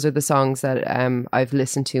 granted, those are the songs that I've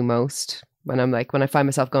listened to most. When I find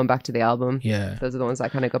myself going back to the album, those are the ones I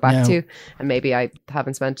kind of go back to, and maybe I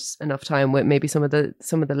haven't spent enough time with maybe some of the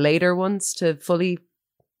later ones to fully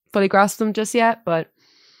grasp them just yet. But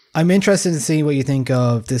I'm interested in seeing what you think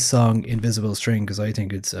of this song Invisible String, because I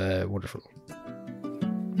think it's wonderful.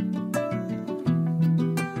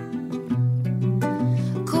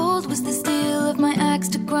 Cold was the steel of my axe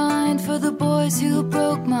to grind for the boys who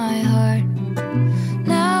broke my heart.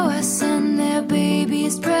 Now I send their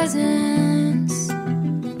babies presents.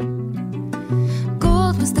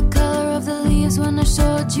 Gold was the color of the leaves when I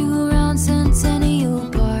showed you around Centennial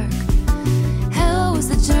Park. Hell was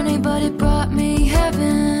the journey, but it brought me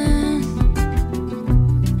heaven.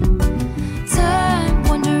 Time,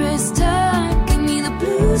 wondrous time, gave me the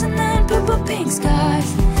blues and then purple pink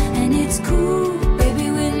skies. And it's cool,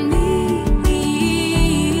 baby, with me.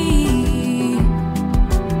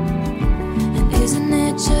 And isn't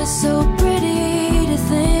it just so pretty to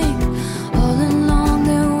think all along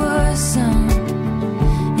there was some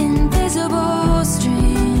invisible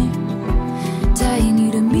string tying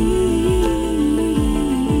you to me.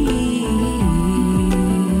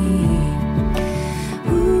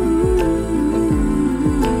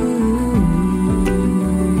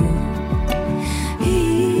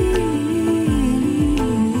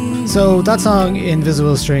 So that song,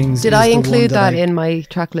 Invisible Strings. Did I include that in my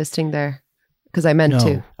track listing there? Because I meant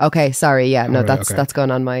to. Okay, sorry. Yeah, no, that's going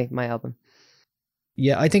on my album.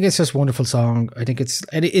 Yeah, I think it's just a wonderful song. I think it's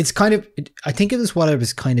kind of, I think it was what I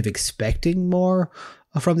was kind of expecting more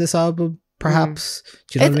from this album, perhaps.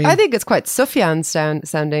 Do you know what I mean? I think it's quite Sufjan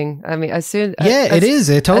sounding. I mean, it is.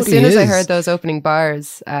 It totally is. As soon as I heard those opening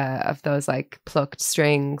bars of those like plucked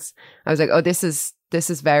strings, I was like, oh, this is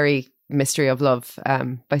very Mystery of Love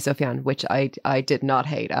by Sufjan, which I did not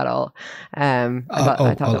hate at all. I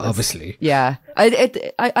thought obviously. Yeah.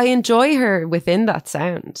 I enjoy her within that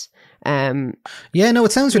sound. Yeah, no,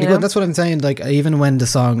 it sounds really good. That's what I'm saying. Like, even when the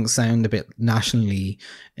songs sound a bit nationally,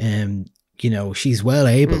 you know, she's well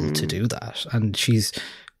able to do that, and she's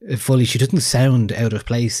fully. She doesn't sound out of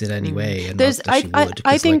place in any way. And There's, not that she would,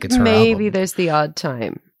 I 'cause, think like, it's her maybe album. there's the odd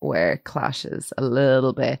time where it clashes a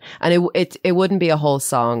little bit, and it wouldn't be a whole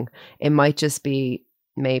song. It might just be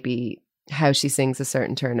maybe how she sings a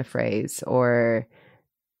certain turn of phrase, or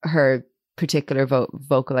her particular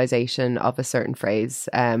vocalization of a certain phrase.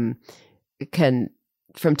 Can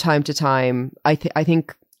from time to time, I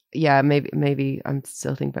think, yeah, maybe I'm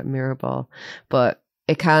still thinking about Mirrorball, but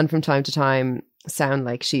it can from time to time sound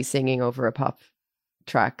like she's singing over a pop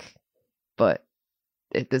track, but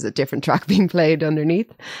there's a different track being played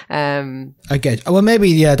underneath. I get. Well,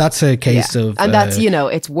 maybe that's a case of, and that's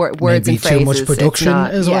it's words maybe and phrases. too much production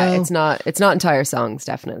as well. It's not entire songs,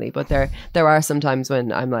 definitely, but there are some times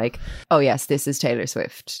when I'm like, oh yes, this is Taylor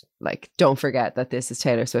Swift. Like, don't forget that this is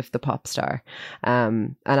Taylor Swift, the pop star.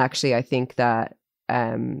 And actually, I think that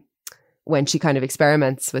when she kind of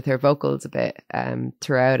experiments with her vocals a bit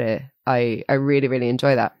throughout it, I really, really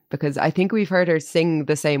enjoy that, because I think we've heard her sing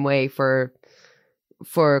the same way for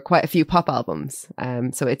quite a few pop albums.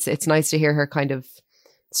 So it's nice to hear her kind of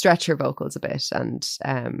stretch her vocals a bit, and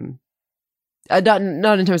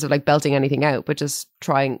not in terms of like belting anything out, but just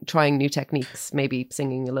trying new techniques, maybe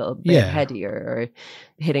singing a little bit headier, or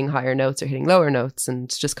hitting higher notes or hitting lower notes, and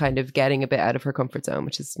just kind of getting a bit out of her comfort zone,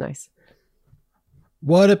 which is nice.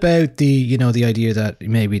 What about the idea that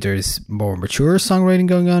maybe there's more mature songwriting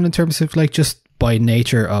going on in terms of, like, just by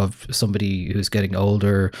nature of somebody who's getting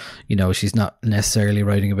older, she's not necessarily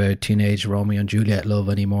writing about teenage Romeo and Juliet love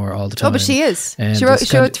anymore all the time. Oh, but she is. She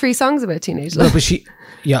wrote 3 songs about teenage love. No,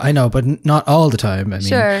 but I know, but not all the time. I mean,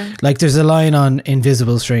 sure. Like, there's a line on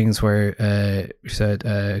Invisible Strings where she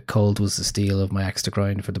said, cold was the steel of my axe to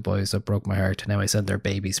grind for the boys that broke my heart, and now I send their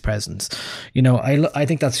babies presents. I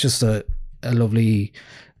think that's just a lovely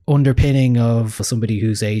underpinning of somebody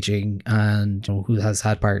who's aging and who has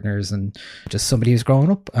had partners, and just somebody who's grown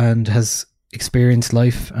up and has experienced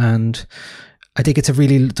life. And I think it's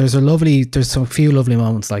there's some few lovely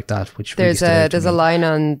moments like that, which there's a line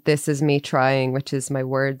on This Is Me Trying, which is, my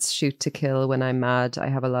words shoot to kill when I'm mad. I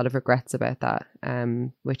have a lot of regrets about that,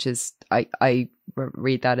 which is, I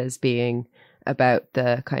read that as being about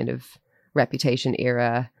the kind of Reputation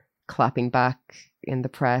era, clapping back in the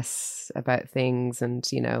press about things, and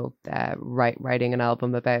writing an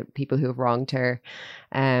album about people who have wronged her,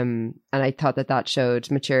 and I thought that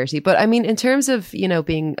showed maturity. But I mean, in terms of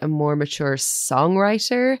being a more mature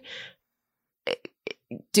songwriter,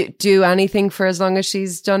 do anything for as long as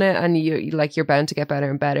she's done it, and you're bound to get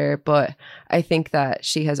better and better. But I think that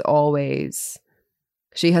she has always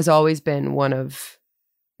been one of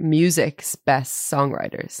music's best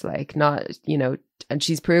songwriters, like, not and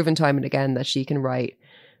she's proven time and again that she can write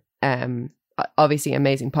obviously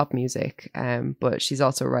amazing pop music, but she's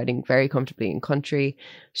also writing very comfortably in country.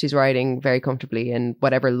 She's writing very comfortably in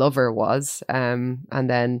whatever Lover was, and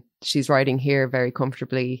then she's writing here very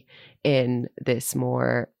comfortably in this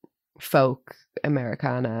more folk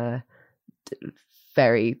Americana,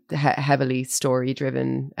 very heavily story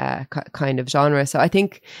driven kind of genre. So I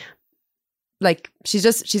think, like,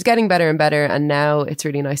 she's getting better and better, and now it's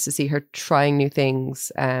really nice to see her trying new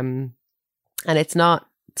things. And it's not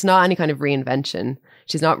any kind of reinvention.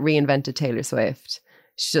 She's not reinvented Taylor Swift.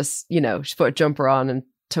 She just, she put a jumper on and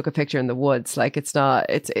took a picture in the woods. Like, it's not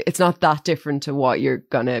that different to what you're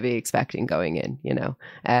gonna be expecting going in,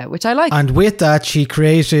 which I like. And with that, she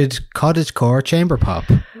created cottagecore chamber pop.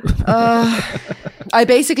 I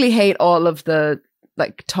basically hate all of the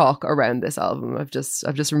talk around this album. I've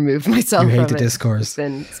just removed myself from the it. discourse.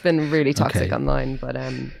 It's been really toxic online, but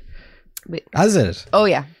has it? Oh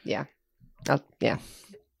yeah. I'll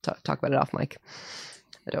talk about it off mic.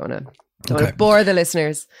 I don't want to bore the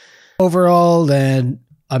listeners. Overall, then,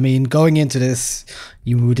 I mean, going into this,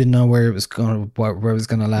 you didn't know where it was going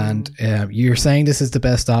to land. You're saying this is the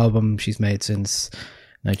best album she's made since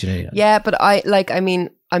 1989. Yeah, but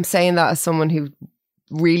I'm saying that as someone who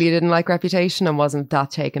really didn't like Reputation and wasn't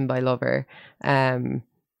that taken by Lover.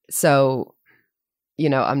 So,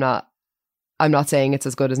 I'm not saying it's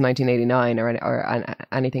as good as 1989 or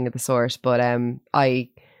anything of the sort, but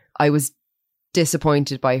I was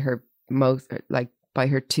disappointed by her by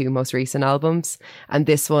her 2 most recent albums, and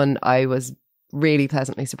this one I was really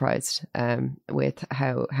pleasantly surprised with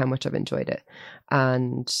how much I've enjoyed it.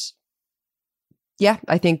 And yeah,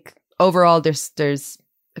 I think overall there's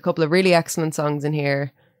a couple of really excellent songs in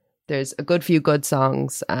here. There's a good few good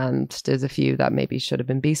songs, and there's a few that maybe should have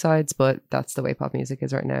been B-sides, but that's the way pop music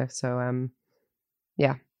is right now. So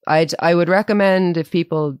yeah, I would recommend, if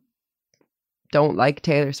people don't like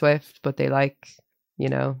Taylor Swift but they like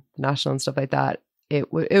National and stuff like that,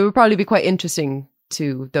 it would probably be quite interesting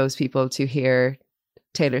to those people to hear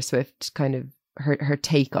Taylor Swift kind of her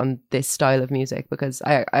take on this style of music, because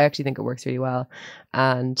I actually think it works really well.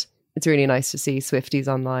 And it's really nice to see Swifties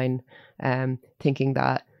online thinking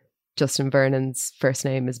that Justin Vernon's first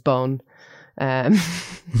name is Bon,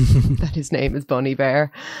 that his name is Bon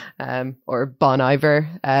Iver, or Bon Iver.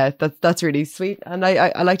 That's really sweet. And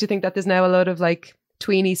I like to think that there's now a lot of like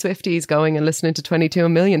tweeny Swifties going and listening to 22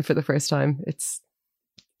 Million for the first time. It's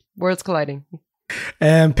worlds colliding.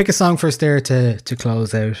 Pick a song for us there to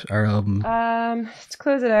close out our album. To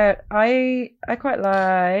close it out, I quite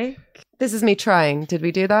like This Is Me Trying. Did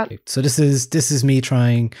we do that? So this is Me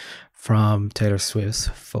Trying from Taylor Swift's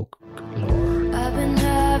Folklore. I've been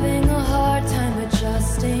having a hard time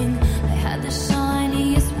adjusting. I had the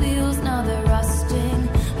shiniest wheels, now they're rusting.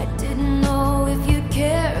 I didn't know if you'd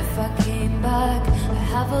care if I came back. I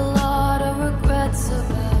have a lot of regrets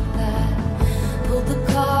about that. Pulled the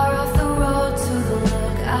car off the road to the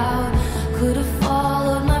lookout. Could have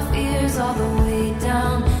followed my fears all the way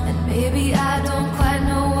down. And maybe I don't quite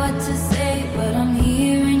know what to say, but I'm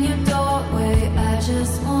here in your doorway. I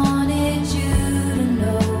just wanted you to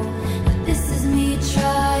know that this is me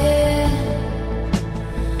trying.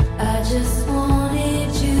 I just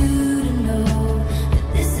wanted you to know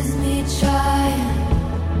that this is me trying.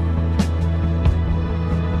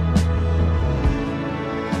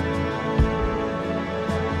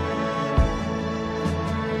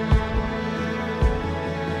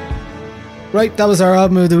 Right, that was our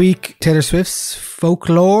album of the week, Taylor Swift's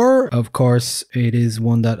Folklore. Of course, it is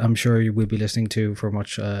one that I'm sure you will be listening to for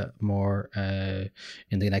much more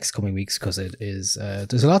in the next coming weeks, because it is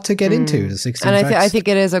there's a lot to get into. The 16 and tracks. I think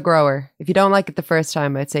it is a grower. If you don't like it the first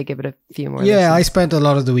time, I'd say give it a few more. Yeah, listens. I spent a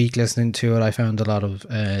lot of the week listening to it. I found a lot of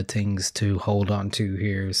things to hold on to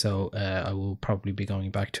here, so I will probably be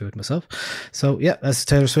going back to it myself. So yeah, that's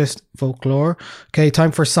Taylor Swift's Folklore. Okay,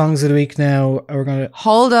 time for songs of the week now. We're gonna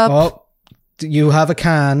hold up. Oh, you have a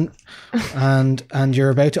can and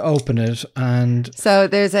you're about to open it, and so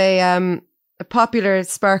there's a popular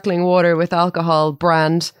sparkling water with alcohol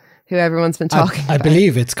brand who everyone's been talking about. I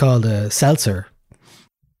believe it's called a seltzer.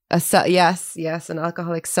 Yes, an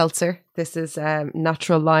alcoholic seltzer. This is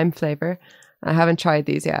natural lime flavor. I haven't tried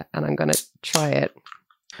these yet, and I'm going to try it.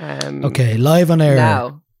 Okay, live on air.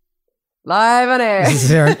 Now. Live on air. This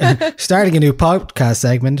is our, starting a new podcast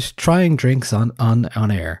segment, trying drinks on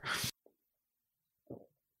air.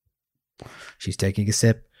 She's taking a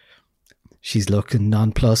sip. She's looking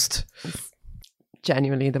nonplussed.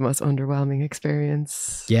 Genuinely the most underwhelming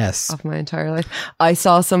experience of my entire life. I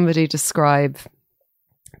saw somebody describe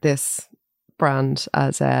this brand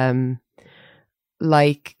as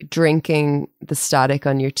like drinking the static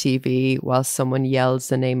on your TV while someone yells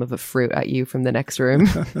the name of a fruit at you from the next room.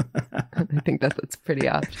 I think that's pretty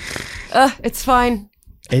apt. It's fine.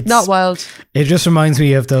 It's not wild. It just reminds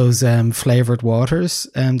me of those flavoured waters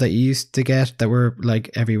that you used to get that were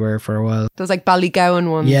like everywhere for a while. Those like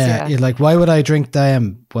Ballygowan ones. Yeah. You're like, why would I drink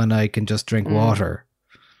them when I can just drink water?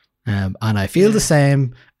 And I feel the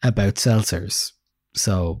same about seltzers.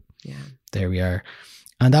 So there we are.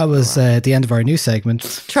 And that was the end of our new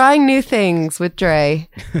segment. Trying new things with Dre.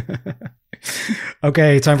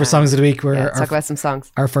 Okay, time for songs of the week. Let's talk about some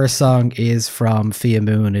songs. Our first song is from Fia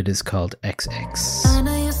Moon. It is called XX. I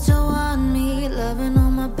know you still want me, loving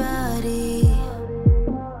on my body.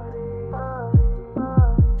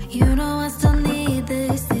 You know I still need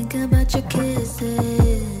this, think about your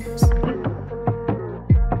kisses.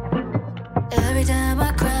 Every time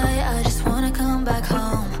I cry, I just wanna come back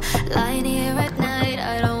home. Lying here at night,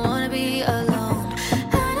 I don't wanna be alone.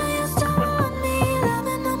 I know you still want me,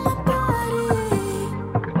 loving on my body.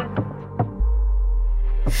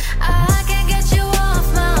 I can't get you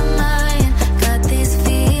off my mind. Got these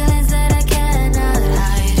feelings that I cannot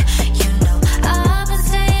hide. You know I've been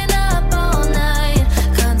staying up all night,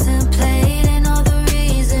 contemplating all the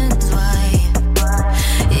reasons why.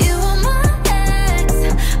 You are my ex,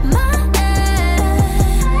 my ex.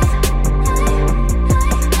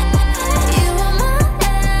 You are my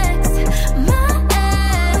ex, my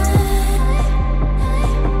ex.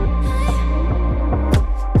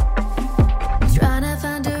 Trying to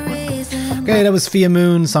find a reason. Okay, that was Fia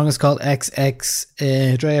Moon. Song is called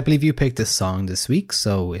XX. Dre, I believe you picked this song this week,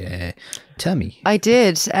 so tell me. I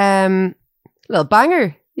did. Little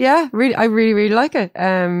banger. Yeah, really, I really like it.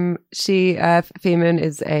 She, Fia Moon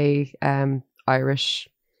is a Irish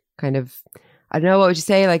kind of, I don't know, what would you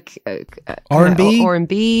say, like R&B?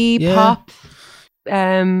 R&B, Yeah. pop.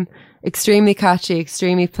 Extremely catchy,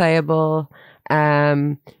 extremely playable.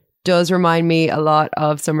 Does remind me a lot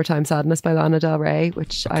of Summertime Sadness by Lana Del Rey,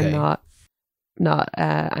 which I'm not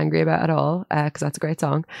angry about at all, because that's a great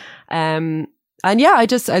song. yeah, I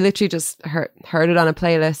literally just heard it on a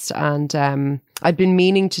playlist, and I'd been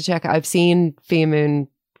meaning to check it. I've seen Fia Moon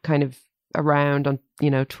kind of around on,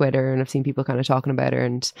 Twitter, and I've seen people kind of talking about her,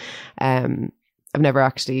 and I've never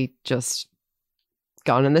actually just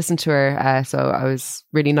gone and listened to her. So I was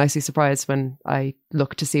really nicely surprised when I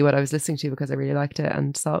looked to see what I was listening to, because I really liked it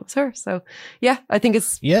and saw it was her. So yeah, I think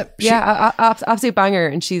it's absolute banger.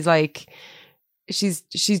 And she's like, she's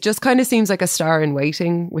just kind of seems like a star in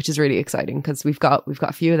waiting, which is really exciting, because we've got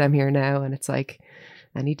a few of them here now, and it's like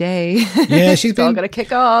any day. Yeah, she's all gonna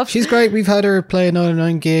kick off. She's great. We've had her play a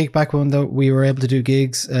 99 gig back when we were able to do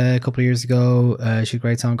gigs a couple of years ago. She had a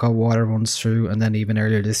great song called Water Runs Through, and then even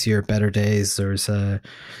earlier this year, Better Days, there's a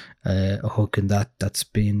hook in that's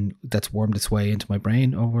wormed its way into my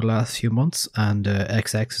brain over the last few months. And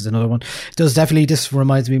XX is another one. It does definitely, this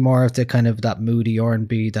reminds me more of the kind of that moody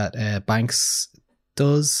R&B that Banks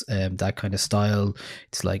does, that kind of style.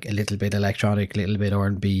 It's like a little bit electronic, a little bit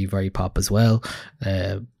R&B, very pop as well.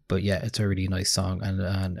 But yeah, it's a really nice song,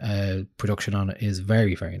 and production on it is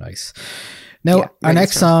very, very nice. Now, our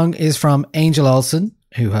next song is from Angel Olsen,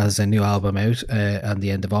 who has a new album out at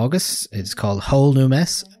the end of August. It's called Whole New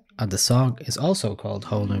Mess, and the song is also called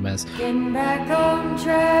Whole New Mess. Getting back on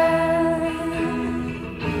track,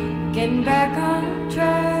 getting back on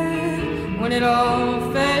track. When it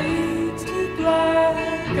all fades to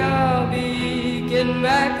black, I'll be getting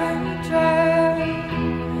back on track,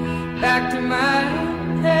 back to my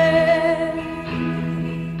head,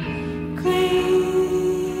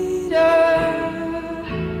 cleaned up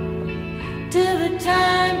till the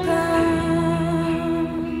time comes.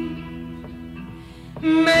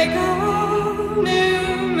 Make a whole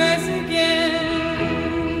new mess again.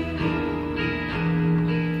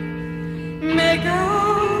 Make a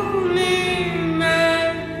whole new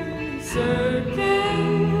mess again.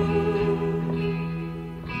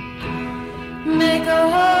 Make a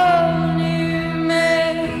whole new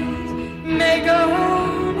mess. Make a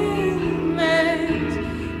whole new mess.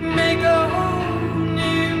 Make a whole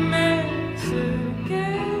new mess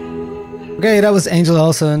again. Okay, that was Angel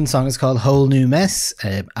Olsen. The song is called Whole New Mess.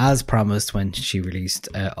 As promised when she released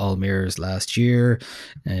All Mirrors last year,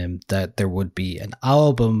 that there would be an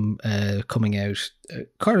album coming out,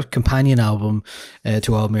 kind of companion album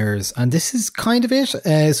to All Mirrors, and this is kind of it.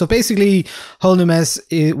 So basically, Whole New Mess,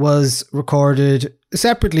 it was recorded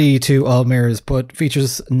separately to All Mirrors, but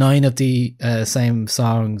features 9 of the same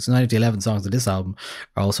songs. 9 of the 11 songs of this album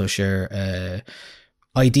also share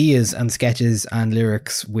ideas and sketches and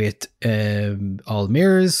lyrics with All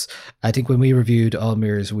Mirrors. I think when we reviewed All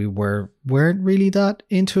Mirrors, we weren't really that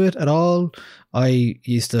into it at all. I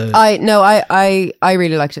really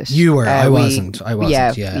liked it. You were. I wasn't.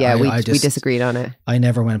 Yeah, we disagreed on it. I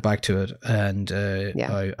never went back to it, and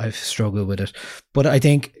I've struggled with it. But I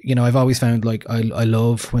think, I've always found, like, I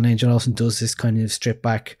love when Angel Olsen does this kind of stripped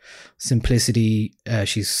back simplicity.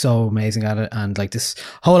 She's so amazing at it, and like this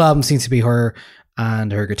whole album seems to be her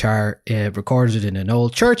and her guitar, recorded in an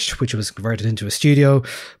old church, which was converted into a studio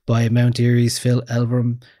by Mount Erie's Phil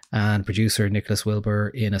Elverum and producer Nicholas Wilbur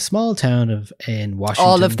in a small town in Washington.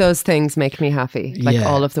 All of those things make me happy. Like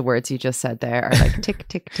all of the words you just said there are like tick,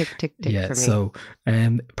 tick, tick, tick, tick for me. So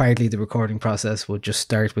apparently the recording process would just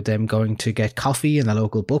start with them going to get coffee in a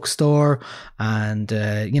local bookstore and,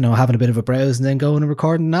 having a bit of a browse and then going and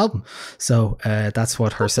recording an album. So that's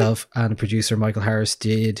what herself and producer Michael Harris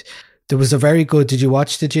did. There was a very good, did you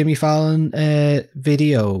watch the Jimmy Fallon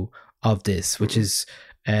video of this, which is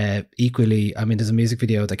equally, there's a music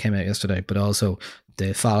video that came out yesterday, but also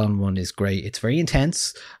the Fallon one is great. It's very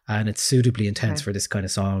intense, and it's suitably intense for this kind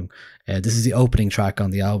of song. This is the opening track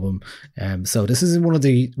on the album. So this is one of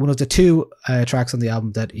the 2 tracks on the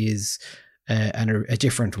album that is a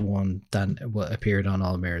different one than what appeared on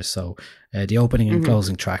All Mirrors. So the opening and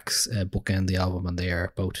closing tracks bookend the album, and they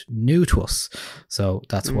are both new to us. So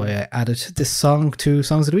that's why I added this song to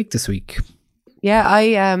Songs of the Week this week. Yeah,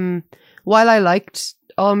 I while I liked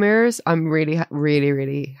All Mirrors, I'm really, really,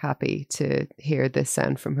 really happy to hear this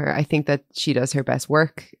sound from her. I think that she does her best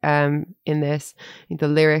work in this. I think the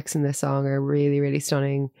lyrics in this song are really, really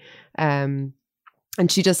stunning. And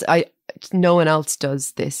she just, no one else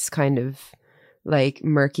does this kind of like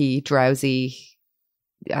murky, drowsy,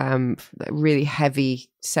 really heavy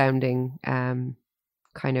sounding,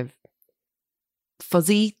 kind of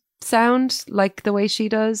fuzzy sound like the way she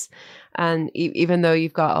does. And even though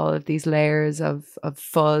you've got all of these layers of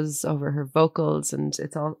fuzz over her vocals, and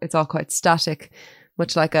it's all quite static,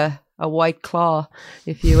 much like a white claw,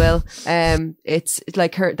 if you will, it's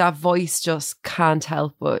like that voice just can't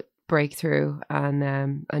help but break through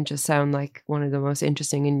and just sound like one of the most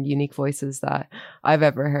interesting and unique voices that I've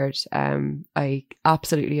ever heard. I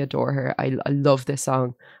absolutely adore her. I love this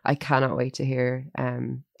song. I cannot wait to hear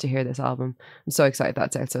this album. I'm so excited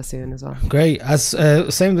that's out so soon as well. Great. As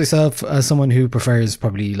same with myself, as someone who prefers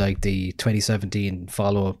probably like the 2017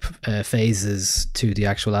 follow-up phases to the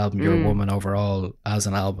actual album, You're a Woman overall as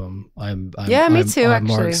an album. Me too. I'm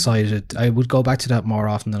more actually excited. I would go back to that more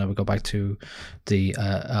often than I would go back to the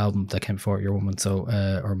album that came before, Your Woman. So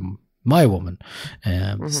or My Woman.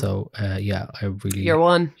 So yeah, I really You're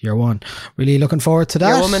One. Really looking forward to that.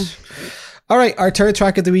 Your Woman. All right, our third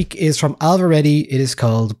track of the week is from Alva Reddy. It is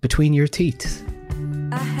called Between Your Teeth.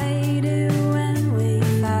 I hate it when we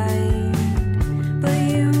fight, but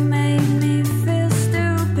you make me feel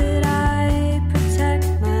stupid. I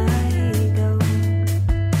protect my ego.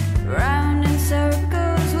 Round in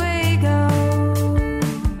circles we go.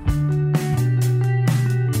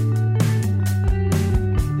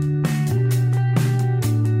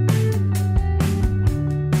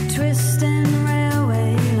 Twisting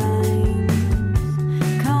railway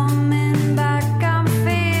lines, coming back, I'm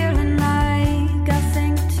feeling like I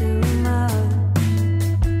think too much.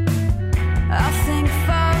 I think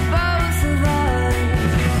for both of us,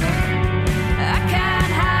 I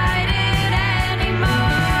can't hide it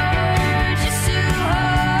anymore. Just to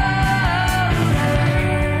hold her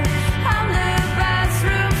on the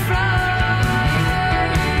bathroom floor.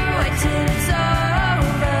 Wait till it's over.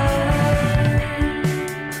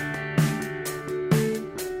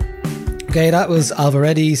 Okay, that was Alva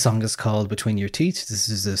Reddy. Song is called Between Your Teeth. This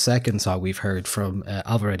is the second song we've heard from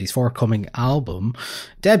Alva Reddy's forthcoming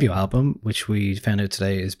debut album, which we found out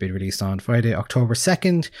today is being released on Friday, October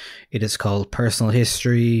 2nd. It is called Personal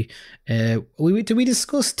History. Did we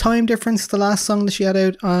discuss time difference, the last song that she had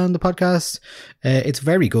out on the podcast? It's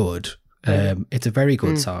very good. It's a very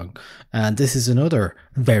good song, and this is another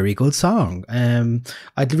very good song. I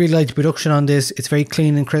really like the production on this. It's very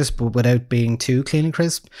clean and crisp, but without being too clean and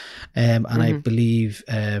crisp. And I believe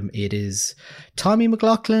it is Tommy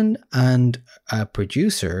McLaughlin and a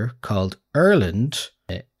producer called Erland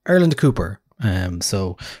Cooper.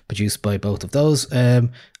 So produced by both of those.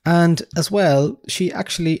 And as well, she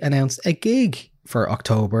actually announced a gig for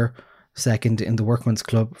October 2nd in the Workman's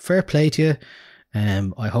Club. Fair play to you.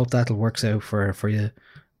 I hope that'll works out for you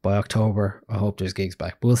by October. I hope there's gigs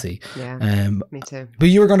back. We'll see. Yeah, me too. But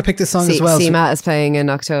you were going to pick this song as well. CMAT is playing in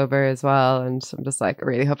October as well, and I'm just like, I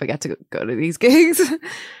really hope I get to go to these gigs.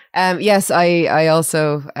 Yes, I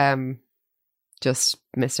also just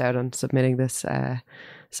missed out on submitting this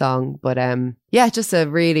song, but yeah, just a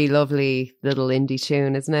really lovely little indie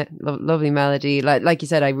tune, isn't it? Lovely melody, like you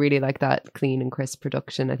said. I really like that clean and crisp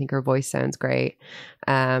production. I think her voice sounds great.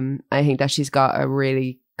 I think that she's got a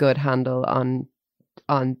really good handle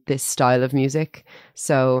on this style of music,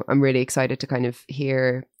 so I'm really excited to kind of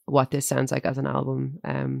hear what this sounds like as an album.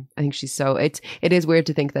 I think she's it is weird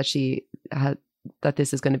to think that she had that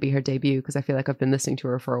this is going to be her debut, because I feel like I've been listening to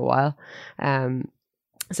her for a while.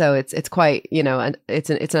 So it's quite, and it's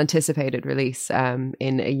an anticipated release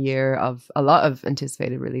in a year of a lot of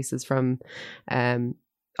anticipated releases from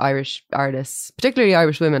Irish artists, particularly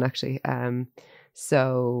Irish women, actually.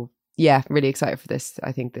 So yeah, really excited for this.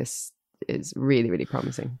 I think this is really, really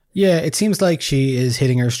promising. Yeah, it seems like she is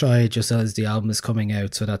hitting her stride just as the album is coming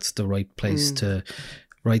out, so that's the right place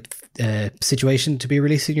situation to be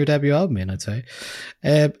releasing your debut album in, I'd say.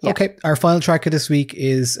 Okay, our final track of this week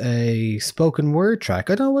is a spoken word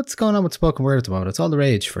track. I don't know what's going on with spoken word at the moment. It's all the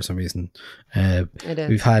rage for some reason. It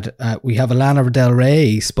is. We have a Lana Del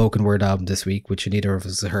Rey spoken word album this week, which neither of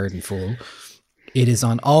us heard in full. It is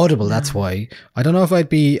on Audible, that's why. I don't know if I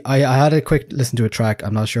had a quick listen to a track.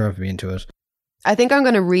 I'm not sure if I'd be into it. I think I'm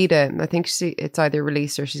going to read it. I think it's either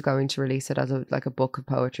released or she's going to release it as a book of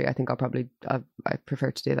poetry. I think I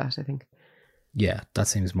prefer to do that, I think. Yeah, that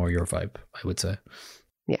seems more your vibe, I would say.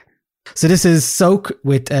 Yeah. So this is Soak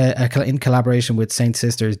with in collaboration with Saint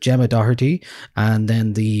Sisters Gemma Doherty, and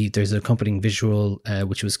then there's an accompanying visual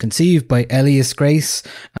which was conceived by Elias Grace,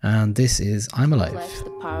 and this is I'm Alive. Life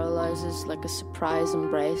that paralyzes like a surprise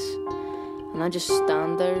embrace, and I just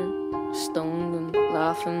stand there, stoned and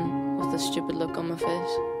laughing with a stupid look on my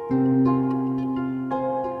face.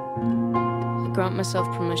 I grant myself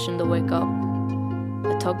permission to wake up.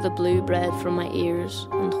 I tug the blue bread from my ears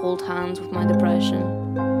and hold hands with my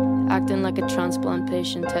depression, acting like a transplant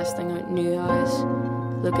patient testing out new eyes,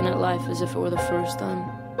 looking at life as if it were the first time.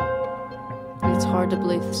 And it's hard to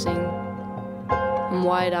believe the scene. I'm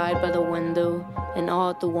wide-eyed by the window, in awe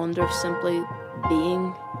at the wonder of simply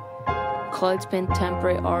being. Clouds paint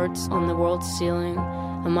temporary arts on the world's ceiling,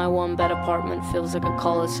 and my one-bed apartment feels like a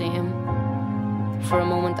coliseum. For a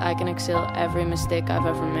moment, I can exhale every mistake I've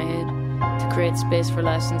ever made to create space for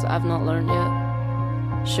lessons I've not learned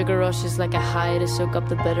yet. Sugar Rush is like a high to soak up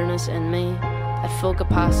the bitterness in me. At full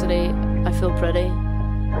capacity, I feel pretty,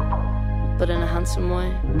 but in a handsome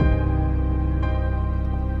way.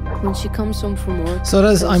 When she comes home from work. So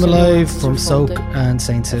that's I'm Alive from Soak and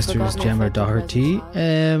Saint Sisters, Gemma Doherty.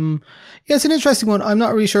 Yeah, it's an interesting one. I'm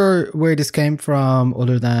not really sure where this came from,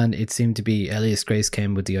 other than it seemed to be Elias Grace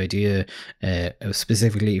came with the idea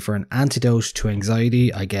specifically for an antidote to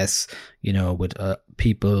anxiety. I guess, you know, with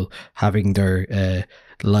people having their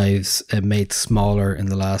lives made smaller in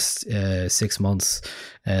the last 6 months,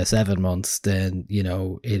 7 months, then, you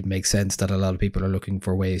know, it makes sense that a lot of people are looking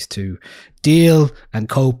for ways to deal and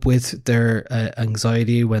cope with their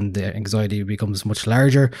anxiety when the anxiety becomes much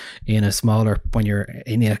larger in a smaller, when you're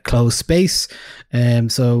in a closed space.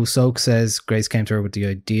 So Soak says Grace came to her with the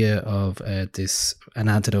idea of an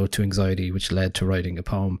antidote to anxiety, which led to writing a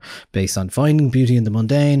poem based on finding beauty in the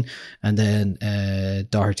mundane. And then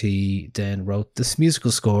Doherty then wrote this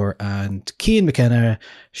musical score, and Cian McKenna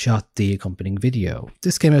shot the accompanying video.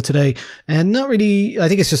 This came out today, and not really, I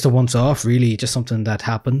think it's just a once-off, really, just something that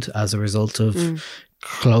happened as a result of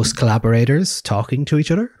close collaborators talking to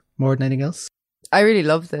each other more than anything else. I really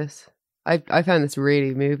love this. I found this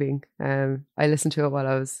really moving. I listened to it while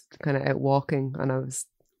I was kind of out walking, and I was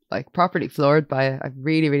like properly floored by it. I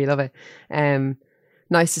really, really love it.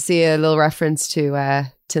 Nice to see a little reference to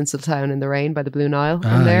Tinseltown in the Rain by the Blue Nile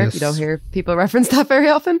in there. Yes. You don't hear people reference that very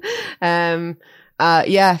often. I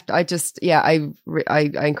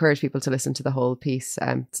encourage people to listen to the whole piece.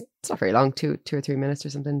 It's not very long, 2 or 3 minutes or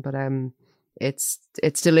something, but it's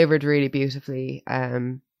delivered really beautifully.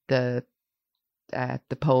 The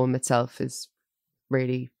poem itself is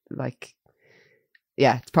really like,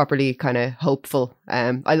 yeah, it's properly kind of hopeful.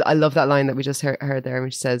 I love that line that we just heard there,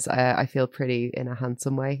 which says, I feel pretty in a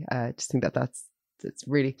handsome way. I just think it's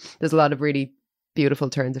really, there's a lot of really beautiful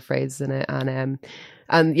turns of phrases in it.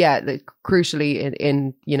 And yeah, crucially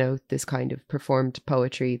in, you know, this kind of performed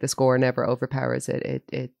poetry, the score never overpowers it.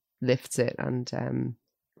 It lifts it and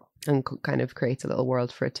kind of creates a little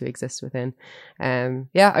world for it to exist within.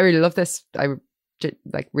 Yeah, I really love this. I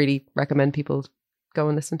really recommend people go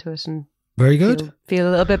and listen to it and very good. Feel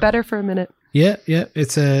a little bit better for a minute. Yeah.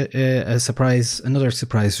 It's a surprise, another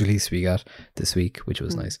surprise release we got this week, which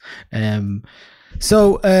was nice.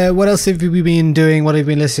 So what else have we been doing? What have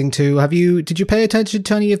you been listening to? Did you pay attention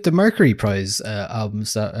to any of the Mercury Prize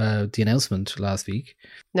albums, the announcement last week?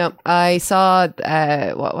 No, I saw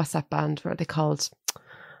what's that band? What are they called?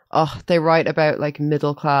 Oh, they write about like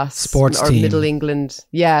middle class sports or team. Middle England.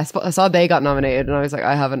 Yeah, I saw they got nominated, and I was like,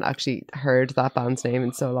 I haven't actually heard that band's name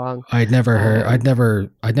in so long. I'd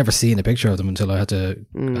never seen a picture of them until I had to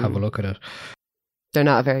have a look at it. They're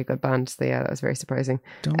not a very good band. So yeah, that was very surprising.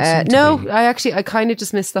 I kind of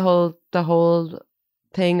just missed the whole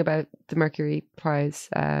thing about the Mercury Prize.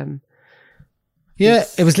 Yeah,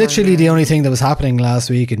 it was literally the only thing that was happening last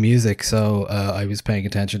week in music, so I was paying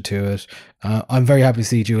attention to it. I'm very happy to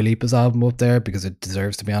see Dua Lipa's album up there because it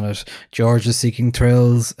deserves to be on it. George is Seeking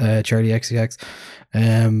Thrills, Charlie XCX,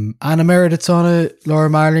 Anna Meredith's on it, Laura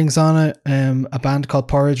Marling's on it, a band called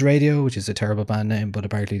Porridge Radio, which is a terrible band name, but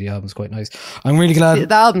apparently the album's quite nice. I'm really glad.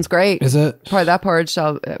 The album's great. Is it? That Porridge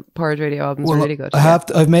Radio album's really good.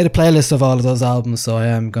 I've made a playlist of all of those albums, so I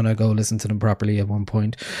am going to go listen to them properly at one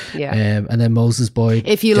point. Yeah. And then Moses Boyd.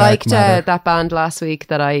 If you liked that band last week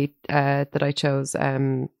that I chose,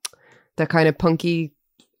 the kind of punky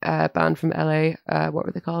band from LA, what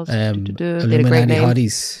were they called? Illuminati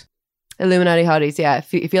Hotties. Illuminati Hotties, yeah.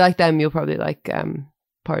 If you like them, you'll probably like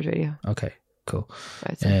Porridge Radio. Okay, cool.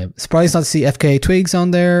 Surprised not to see FKA Twigs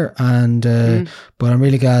on there, and but I'm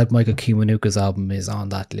really glad Michael Kiwanuka's album is on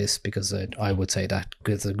that list, because I would say that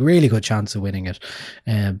there's a really good chance of winning it.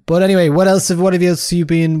 But anyway, what else have you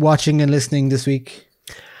been watching and listening this week?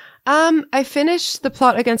 I finished The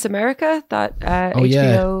Plot Against America, that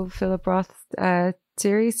HBO Philip Roth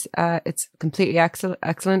series. It's completely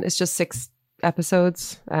excellent. It's just 6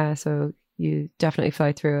 episodes, so you definitely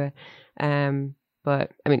fly through it.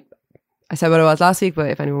 But I mean, I said what it was last week,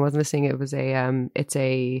 but if anyone wasn't listening, it was it's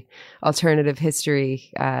a alternative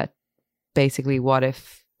history. Basically, what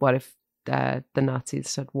if the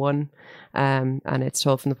Nazis had won? And it's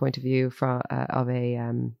told from the point of view of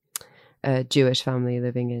a Jewish family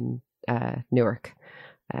living in Newark.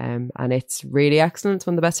 And it's really excellent. It's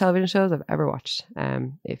one of the best television shows I've ever watched.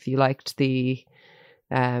 If you liked the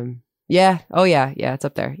it's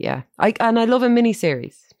up there. Yeah, I love a mini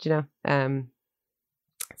series. Do you know?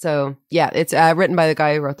 So yeah, it's written by the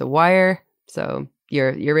guy who wrote The Wire. So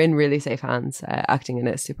you're in really safe hands. Acting in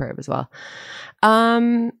it is superb as well.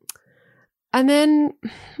 And then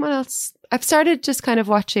what else? I've started just kind of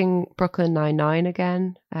watching Brooklyn Nine-Nine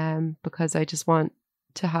again, because I just want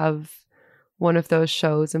to have one of those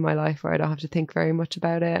shows in my life where I don't have to think very much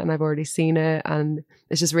about it, and I've already seen it, and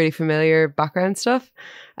it's just really familiar background stuff.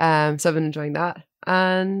 So I've been enjoying that.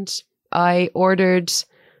 And I ordered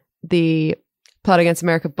the Plot Against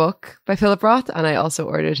America book by Philip Roth, and I also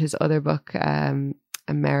ordered his other book,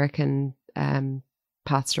 American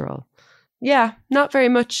Pastoral. Yeah, not very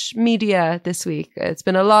much media this week. It's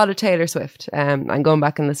been a lot of Taylor Swift. I'm going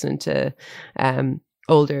back and listening to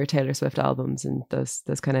older Taylor Swift albums and those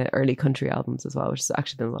kind of early country albums as well, which has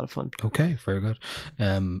actually been a lot of fun. Okay, very good.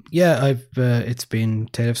 I've it's been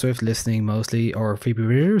Taylor Swift listening mostly, or Phoebe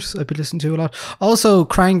Bridgers I've been listening to a lot. Also,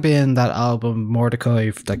 Crangbin, that album Mordecai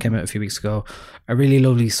that came out a few weeks ago, a really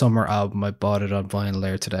lovely summer album. I bought it on vinyl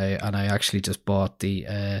there today, and I actually just bought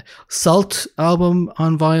the Salt album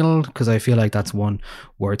on vinyl because I feel like that's one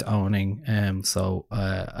worth owning. So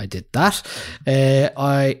I did that.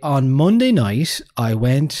 On Monday night I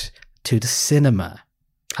went to the cinema,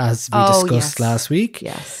 as we discussed last week.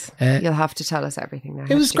 Yes. You'll have to tell us everything now.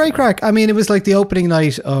 It was great crack. I mean, it was like the opening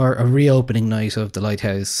night or a reopening night of The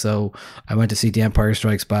Lighthouse. So I went to see The Empire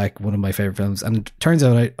Strikes Back, one of my favourite films. And it turns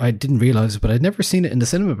out I didn't realise it, but I'd never seen it in the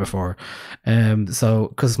cinema before. So,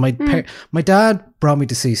 because my dad brought me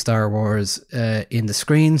to see Star Wars in the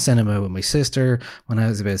screen cinema with my sister when I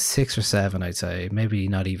was about 6 or 7, I'd say, maybe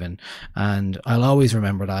not even. And I'll always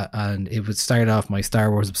remember that. And it would start off my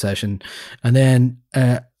Star Wars obsession. And then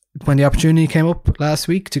when the opportunity came up last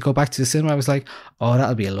week to go back to the cinema, I was like, oh,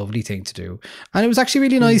 that'll be a lovely thing to do. And it was actually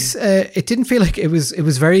really nice. It didn't feel like it was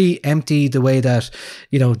very empty the way that,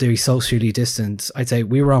 you know, they're socially distant. I'd say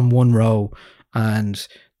we were on one row and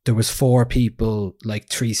there was 4 people like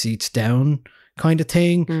 3 seats down kind of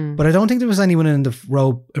thing. But I don't think there was anyone in the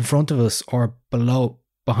row in front of us or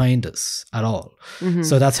behind us at all.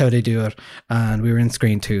 So that's how they do it. And we were in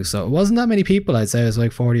screen 2, so it wasn't that many people. I'd say it was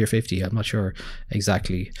like 40 or 50. I'm not sure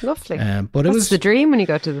exactly. Lovely. But it was the dream when you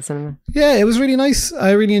go to the cinema. Yeah, it was really nice.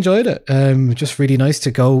 I really enjoyed it. Just really nice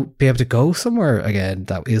to be able to go somewhere again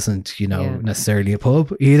that isn't, you know, necessarily a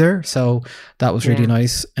pub either. So that was really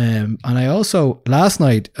nice. And I also last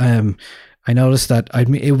night I noticed that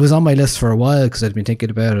it was on my list for a while because I'd been thinking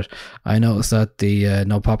about it. I noticed that the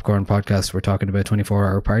No Popcorn podcast were talking about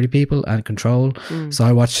 24-hour party people and Control. So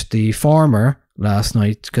I watched the former last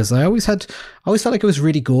night because I always felt like it was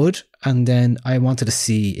really good, and then I wanted to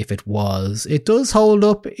see if it was. It does hold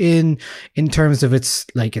up in terms of it's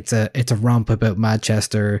a romp about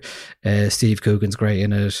Manchester. Steve Coogan's great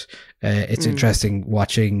in it. It's interesting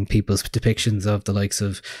watching people's depictions of the likes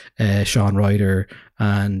of Sean Ryder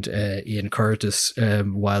and Ian Curtis,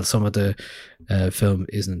 while some of the film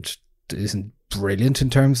isn't brilliant in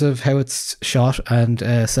terms of how it's shot and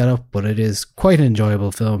set up, but it is quite an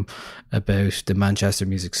enjoyable film about the Manchester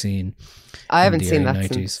music scene. I haven't seen that 90s.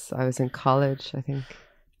 Since I was in college, I think.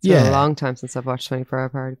 It's been a long time since I've watched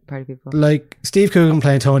 24-hour party people. Like Steve Coogan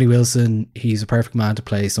playing Tony Wilson, he's a perfect man to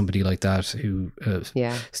play somebody like that who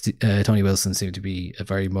Tony Wilson seemed to be a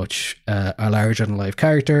very much a larger than life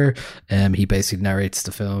character. He basically narrates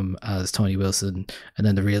the film as Tony Wilson, and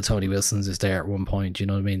then the real Tony Wilson is there at one point, you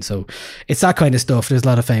know what I mean? So it's that kind of stuff. There's a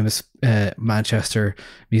lot of famous Manchester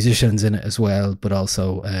musicians in it as well, but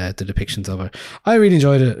also the depictions of it. I really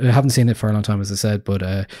enjoyed it. I haven't seen it for a long time, as I said, but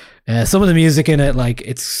some of the music in it, like,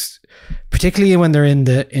 it's particularly when they're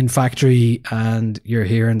in Factory and you're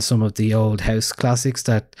hearing some of the old house classics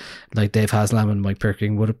that like Dave Haslam and Mike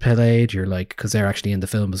Pickering would have played. You're like, because they're actually in the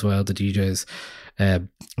film as well, the DJs.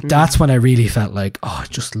 That's when I really felt like, oh, I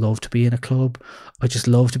just love to be in a club. I just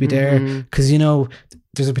love to be there, because you know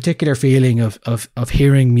there's a particular feeling of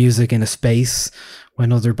hearing music in a space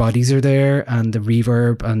when other bodies are there, and the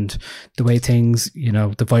reverb and the way things, you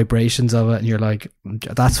know, the vibrations of it, and you're like,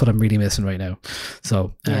 that's what I'm really missing right now.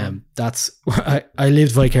 So that's I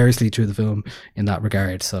lived vicariously through the film in that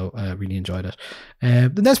regard. So I really enjoyed it.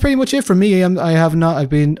 But that's pretty much it for me. I've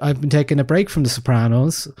been taking a break from The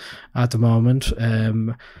Sopranos at the moment,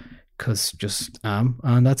 because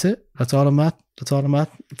and that's it. That's all I'm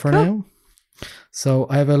at for now. So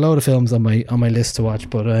I have a load of films on my list to watch,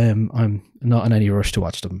 but I'm not in any rush to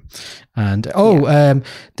watch them. And and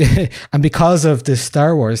because of the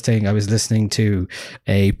Star Wars thing, I was listening to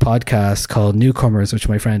a podcast called Newcomers, which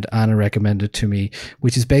my friend Anna recommended to me,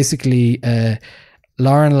 which is basically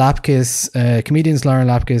Lauren Lapkus, comedians Lauren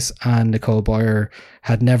Lapkus and Nicole Boyer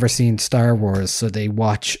had never seen Star Wars, so they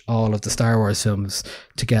watch all of the Star Wars films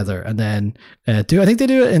together, and then I think they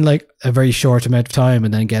do it in like a very short amount of time,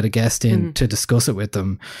 and then get a guest in to discuss it with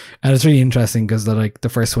them. And it's really interesting because they're like, the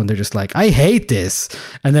first one they're just like, I hate this,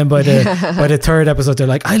 and then by the third episode they're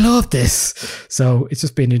like, I love this. So it's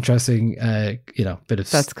just been interesting, bit of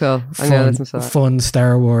that's cool. Fun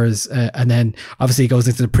Star Wars, and then obviously it goes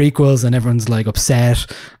into the prequels, and everyone's like upset,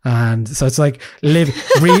 and so it's like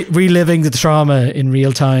reliving the trauma in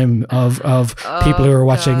real time of people who are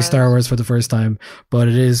watching Star Wars for the first time. But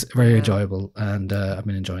it is very enjoyable, and I've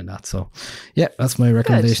been enjoying that. So yeah, that's my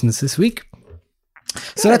recommendations this week.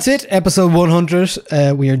 So that's it, episode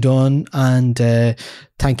 100. We are done, and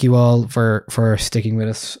thank you all for sticking with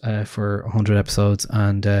us for 100 episodes,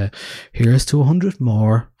 and here's to 100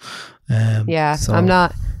 more. So I'm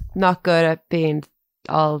not good at being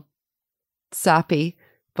all sappy,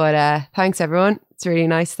 but thanks everyone. It's really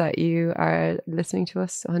nice that you are listening to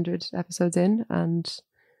us 100 episodes in, and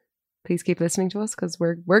please keep listening to us, because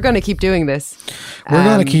we're going to keep doing this. We're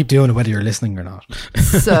going to keep doing it whether you're listening or not.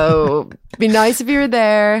 So it'd be nice if you were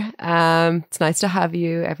there. It's nice to have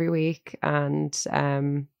you every week, and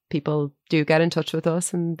people do get in touch with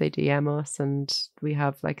us and they DM us, and we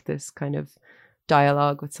have like this kind of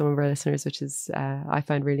dialogue with some of our listeners, which is I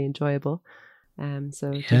find really enjoyable.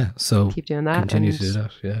 So keep doing that. Continue to do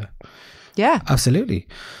that. Yeah, absolutely.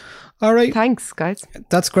 All right. Thanks, guys.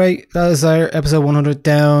 That's great. That is our episode 100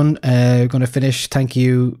 down. We're going to finish. Thank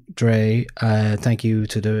you, Dre. Thank you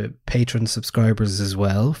to the patron subscribers as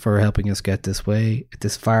well for helping us get this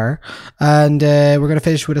far. And we're going to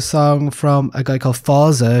finish with a song from a guy called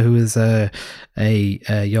Fawza, who is a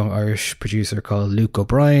young Irish producer called Luke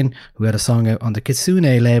O'Brien, who had a song out on the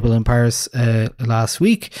Kitsune label in Paris last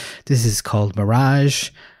week. This is called Mirage.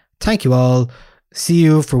 Thank you all. See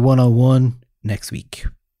you for 101 next week.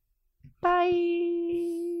 Bye.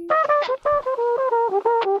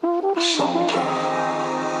 Something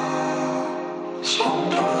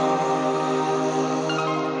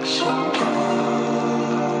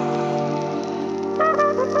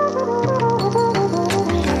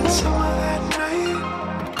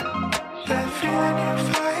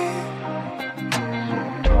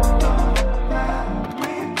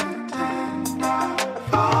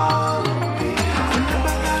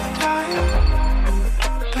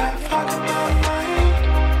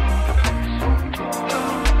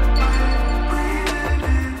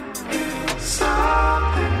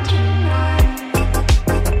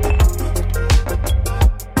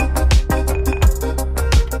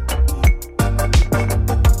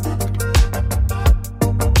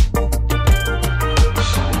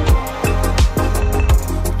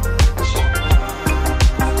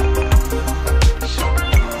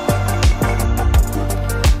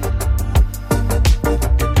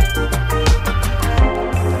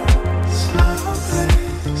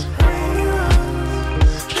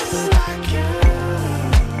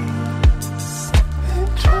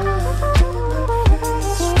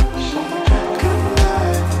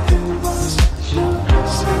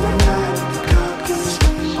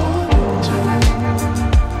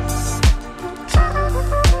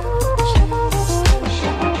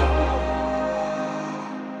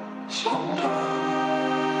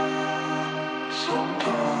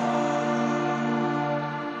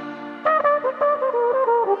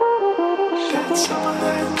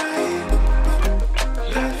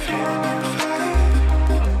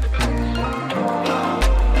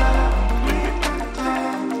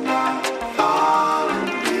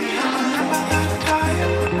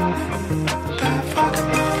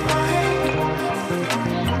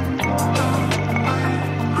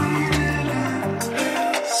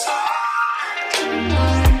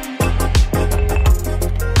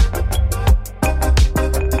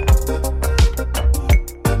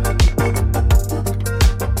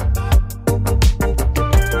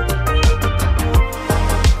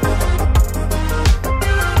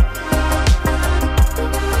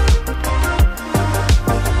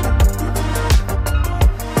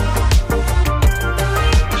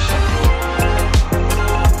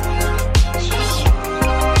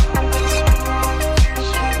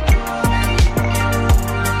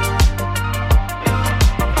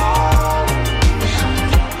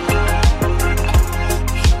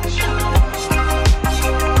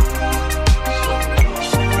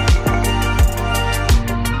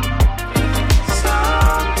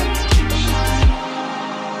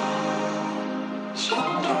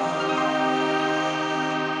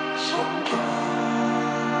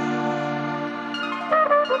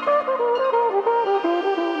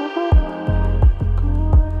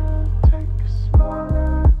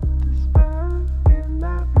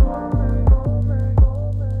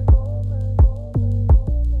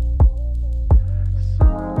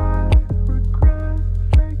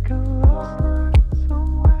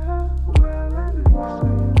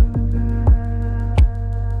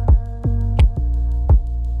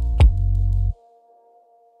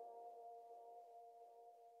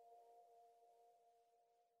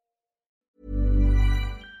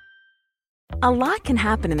A lot can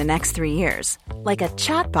happen in the next 3 years. Like a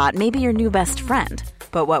chatbot may be your new best friend.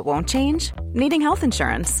 But what won't change? Needing health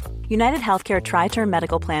insurance. United Healthcare Tri-Term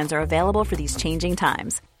Medical Plans are available for these changing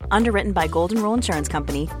times. Underwritten by Golden Rule Insurance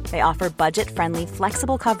Company, they offer budget-friendly,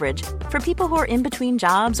 flexible coverage for people who are in between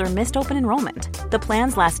jobs or missed open enrollment. The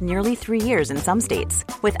plans last nearly 3 years in some states,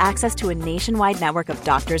 with access to a nationwide network of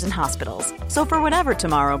doctors and hospitals. So for whatever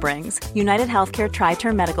tomorrow brings, United Healthcare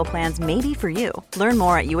Tri-Term Medical Plans may be for you. Learn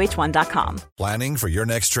more at uh1.com. Planning for your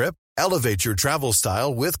next trip? Elevate your travel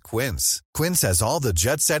style with Quince. Quince has all the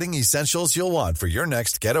jet-setting essentials you'll want for your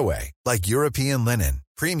next getaway, like European linen,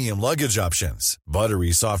 premium luggage options,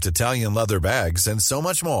 buttery soft Italian leather bags, and so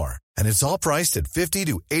much more. And it's all priced at 50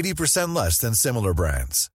 to 80% less than similar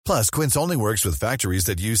brands. Plus, Quince only works with factories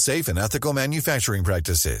that use safe and ethical manufacturing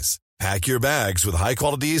practices. Pack your bags with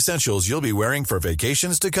high-quality essentials you'll be wearing for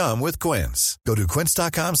vacations to come with Quince. Go to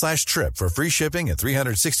quince.com/trip for free shipping and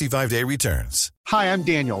 365-day returns. Hi, I'm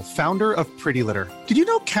Daniel, founder of Pretty Litter. Did you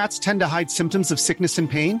know cats tend to hide symptoms of sickness and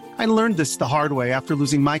pain? I learned this the hard way after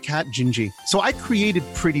losing my cat, Gingy. So I created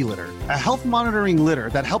Pretty Litter, a health monitoring litter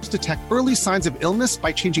that helps detect early signs of illness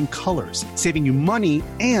by changing colors, saving you money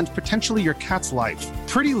and potentially your cat's life.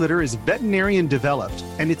 Pretty Litter is veterinarian developed,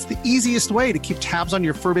 and it's the easiest way to keep tabs on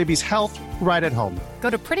your fur baby's health right at home. Go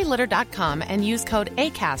to prettylitter.com and use code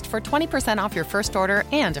ACAST for 20% off your first order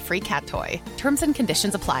and a free cat toy. Terms and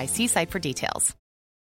conditions apply. See site for details.